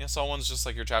 yeah. Saw 1's just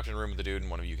like you're trapped in a room with a dude,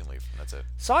 and one of you can leave, and that's it.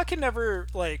 Saw can never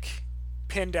like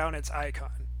pin down its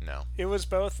icon. No. It was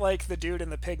both like the dude in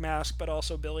the pig mask, but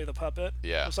also Billy the Puppet.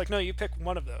 Yeah. It was like, no, you pick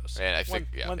one of those. And I think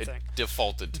one it thing.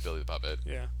 defaulted to Billy the Puppet.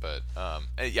 Yeah. But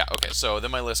yeah, okay. So then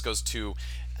my list goes to,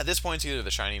 at this point, it's either The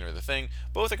Shining or The Thing.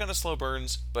 Both are kind of slow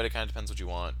burns, but it kind of depends what you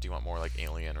want. Do you want more like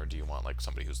Alien, or do you want like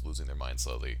somebody who's losing their mind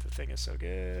slowly? The Thing is so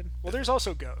good. Well, there's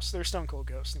also Ghosts. There's Stone Cold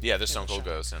Ghosts. Yeah, there's in Stone The Cold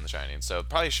Shining. Ghost and The Shining. So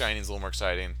probably Shining's a little more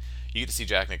exciting. You get to see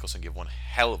Jack Nicholson give one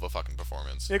hell of a fucking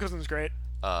performance. Nicholson's great.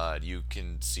 You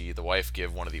can see the wife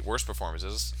give one of the worst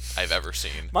performances I've ever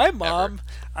seen. My mom,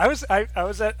 I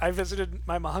visited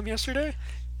my mom yesterday,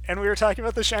 and we were talking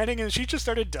about The Shining, and she just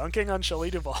started dunking on Shelley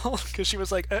Duvall because she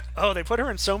was like, "Oh, they put her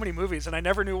in so many movies, and I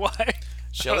never knew why." I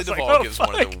Shelley was like, Duvall "Oh, gives one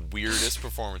of the fuck." weirdest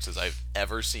performances I've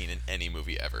ever seen in any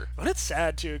movie ever. But it's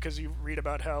sad too because you read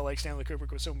about how like Stanley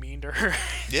Kubrick was so mean to her.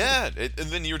 Yeah, and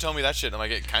then you were telling me that shit, and I'm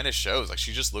like, it kind of shows. Like,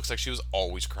 she just looks like she was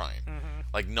always crying.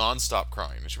 Like, non-stop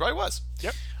crying. And she probably was.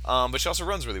 Yep. But she also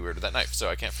runs really weird with that knife, so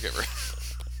I can't forgive her.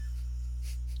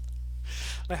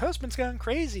 My husband's gone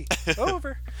crazy.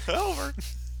 Over. Over.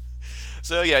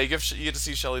 So, yeah, you get to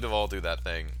see Shelley Duvall do that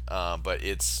thing, but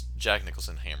it's Jack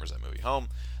Nicholson hammers that movie home.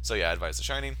 So, yeah, I advise The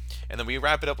Shining. And then we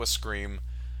wrap it up with Scream.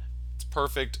 It's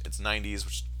perfect. It's 90s,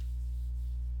 which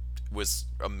was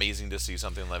amazing to see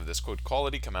something like this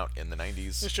quality come out in the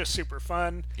 90s. It's just super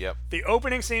fun. Yep. The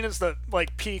opening scene is the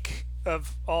like peak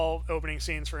of all opening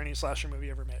scenes for any slasher movie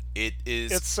ever made. It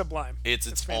is. It's sublime. It's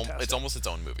fantastic. almost its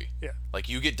own movie. Yeah. Like,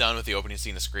 you get done with the opening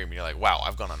scene of Scream, and you're like, wow,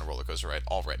 I've gone on a roller coaster ride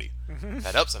already. I've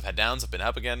had ups, I've had downs, I've been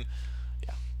up again.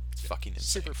 Yeah, it's fucking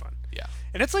insane. Super fun. Yeah.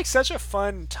 And it's like such a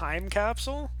fun time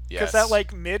capsule because Yes. that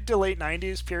like mid to late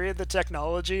 90s period, the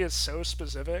technology is so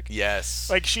specific. Yes.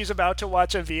 Like she's about to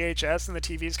watch a VHS and the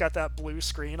TV's got that blue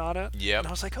screen on it. Yep. And I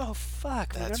was like, oh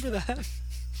fuck, That's remember that?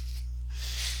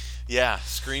 Yeah,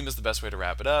 Scream is the best way to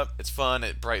wrap it up. It's fun.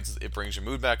 It brings your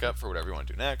mood back up for whatever you want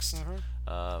to do next. Those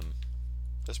are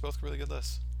both really good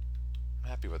lists. I'm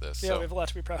happy with this. Yeah, So we have a lot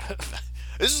to be proud of.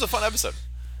 this is a fun episode.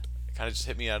 It kind of just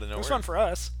hit me out of nowhere. It was fun for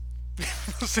us.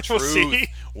 We'll Truth. see.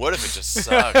 What if it just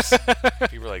sucks?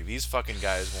 People are like, these fucking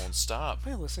guys won't stop.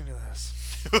 Am I listening to this?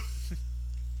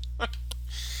 All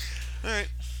right.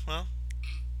 Well,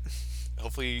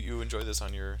 hopefully you enjoy this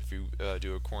on your if you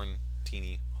do a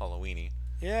quarantini Halloweeny.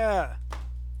 Yeah.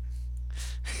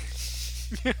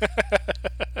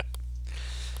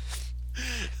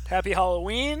 Happy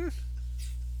Halloween.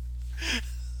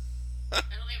 I don't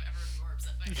think I've ever been more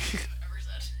upset by anything I've ever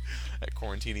said. At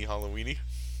quarantini Halloweeny,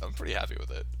 I'm pretty happy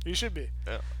with it. You should be.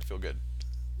 Yeah, I feel good.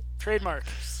 Trademark.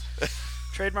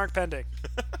 Trademark pending.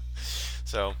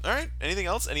 So, all right. Anything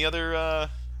else? Any other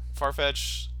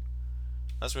far-fetched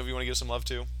last movie you want to give some love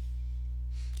to?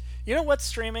 You know what's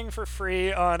streaming for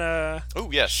free on Oh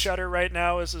yes, Shudder right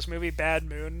now is this movie Bad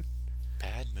Moon.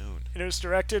 Bad Moon. And it was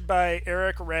directed by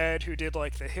Eric Red, who did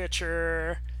like The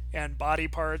Hitcher and Body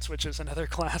Parts, which is another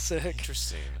classic.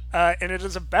 Interesting. And it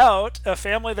is about a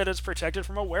family that is protected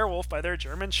from a werewolf by their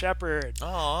German Shepherd.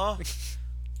 Aw.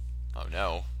 Oh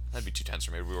no, that'd be too tense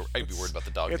for me. I'd be worried about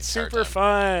the dog. It's the entire super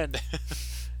time. fun.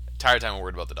 Entire time I'm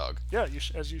worried about the dog. Yeah,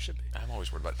 as you should be. I'm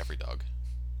always worried about every dog.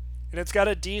 And it's got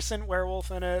a decent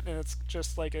werewolf in it, and it's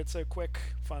just like it's a quick,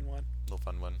 fun one. Little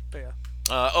fun one. But yeah.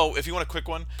 If you want a quick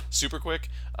one, super quick,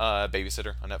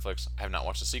 Babysitter on Netflix. I have not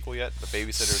watched the sequel yet, but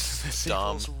Babysitter's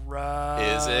dumb. Sequel's rough.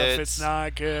 Is it? It's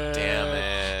not good. Damn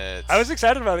it. I was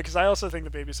excited about it because I also think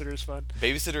The Babysitter is fun.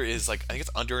 Babysitter is like, I think it's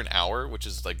under an hour, which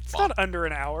is like. It's not under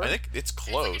an hour. I think it's It's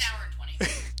close. like an hour and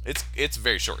 20. It's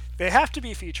very short. They have to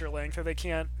be feature length, or they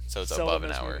can't. So it's sell above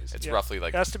them an as hour. movies. It's Yeah. roughly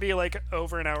like. It has to be like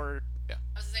over an hour. I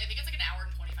was gonna say, I think it's like an hour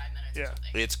and 25 minutes Yeah. or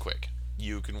something. It's quick.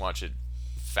 You can watch it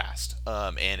fast.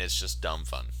 And it's just dumb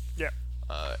fun. Yeah.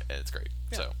 And it's great.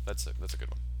 Yeah. So that's a good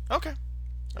one. Okay.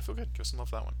 I feel good. Give some love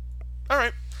for that one. All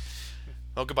right.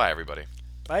 Well, goodbye, everybody.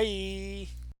 Bye.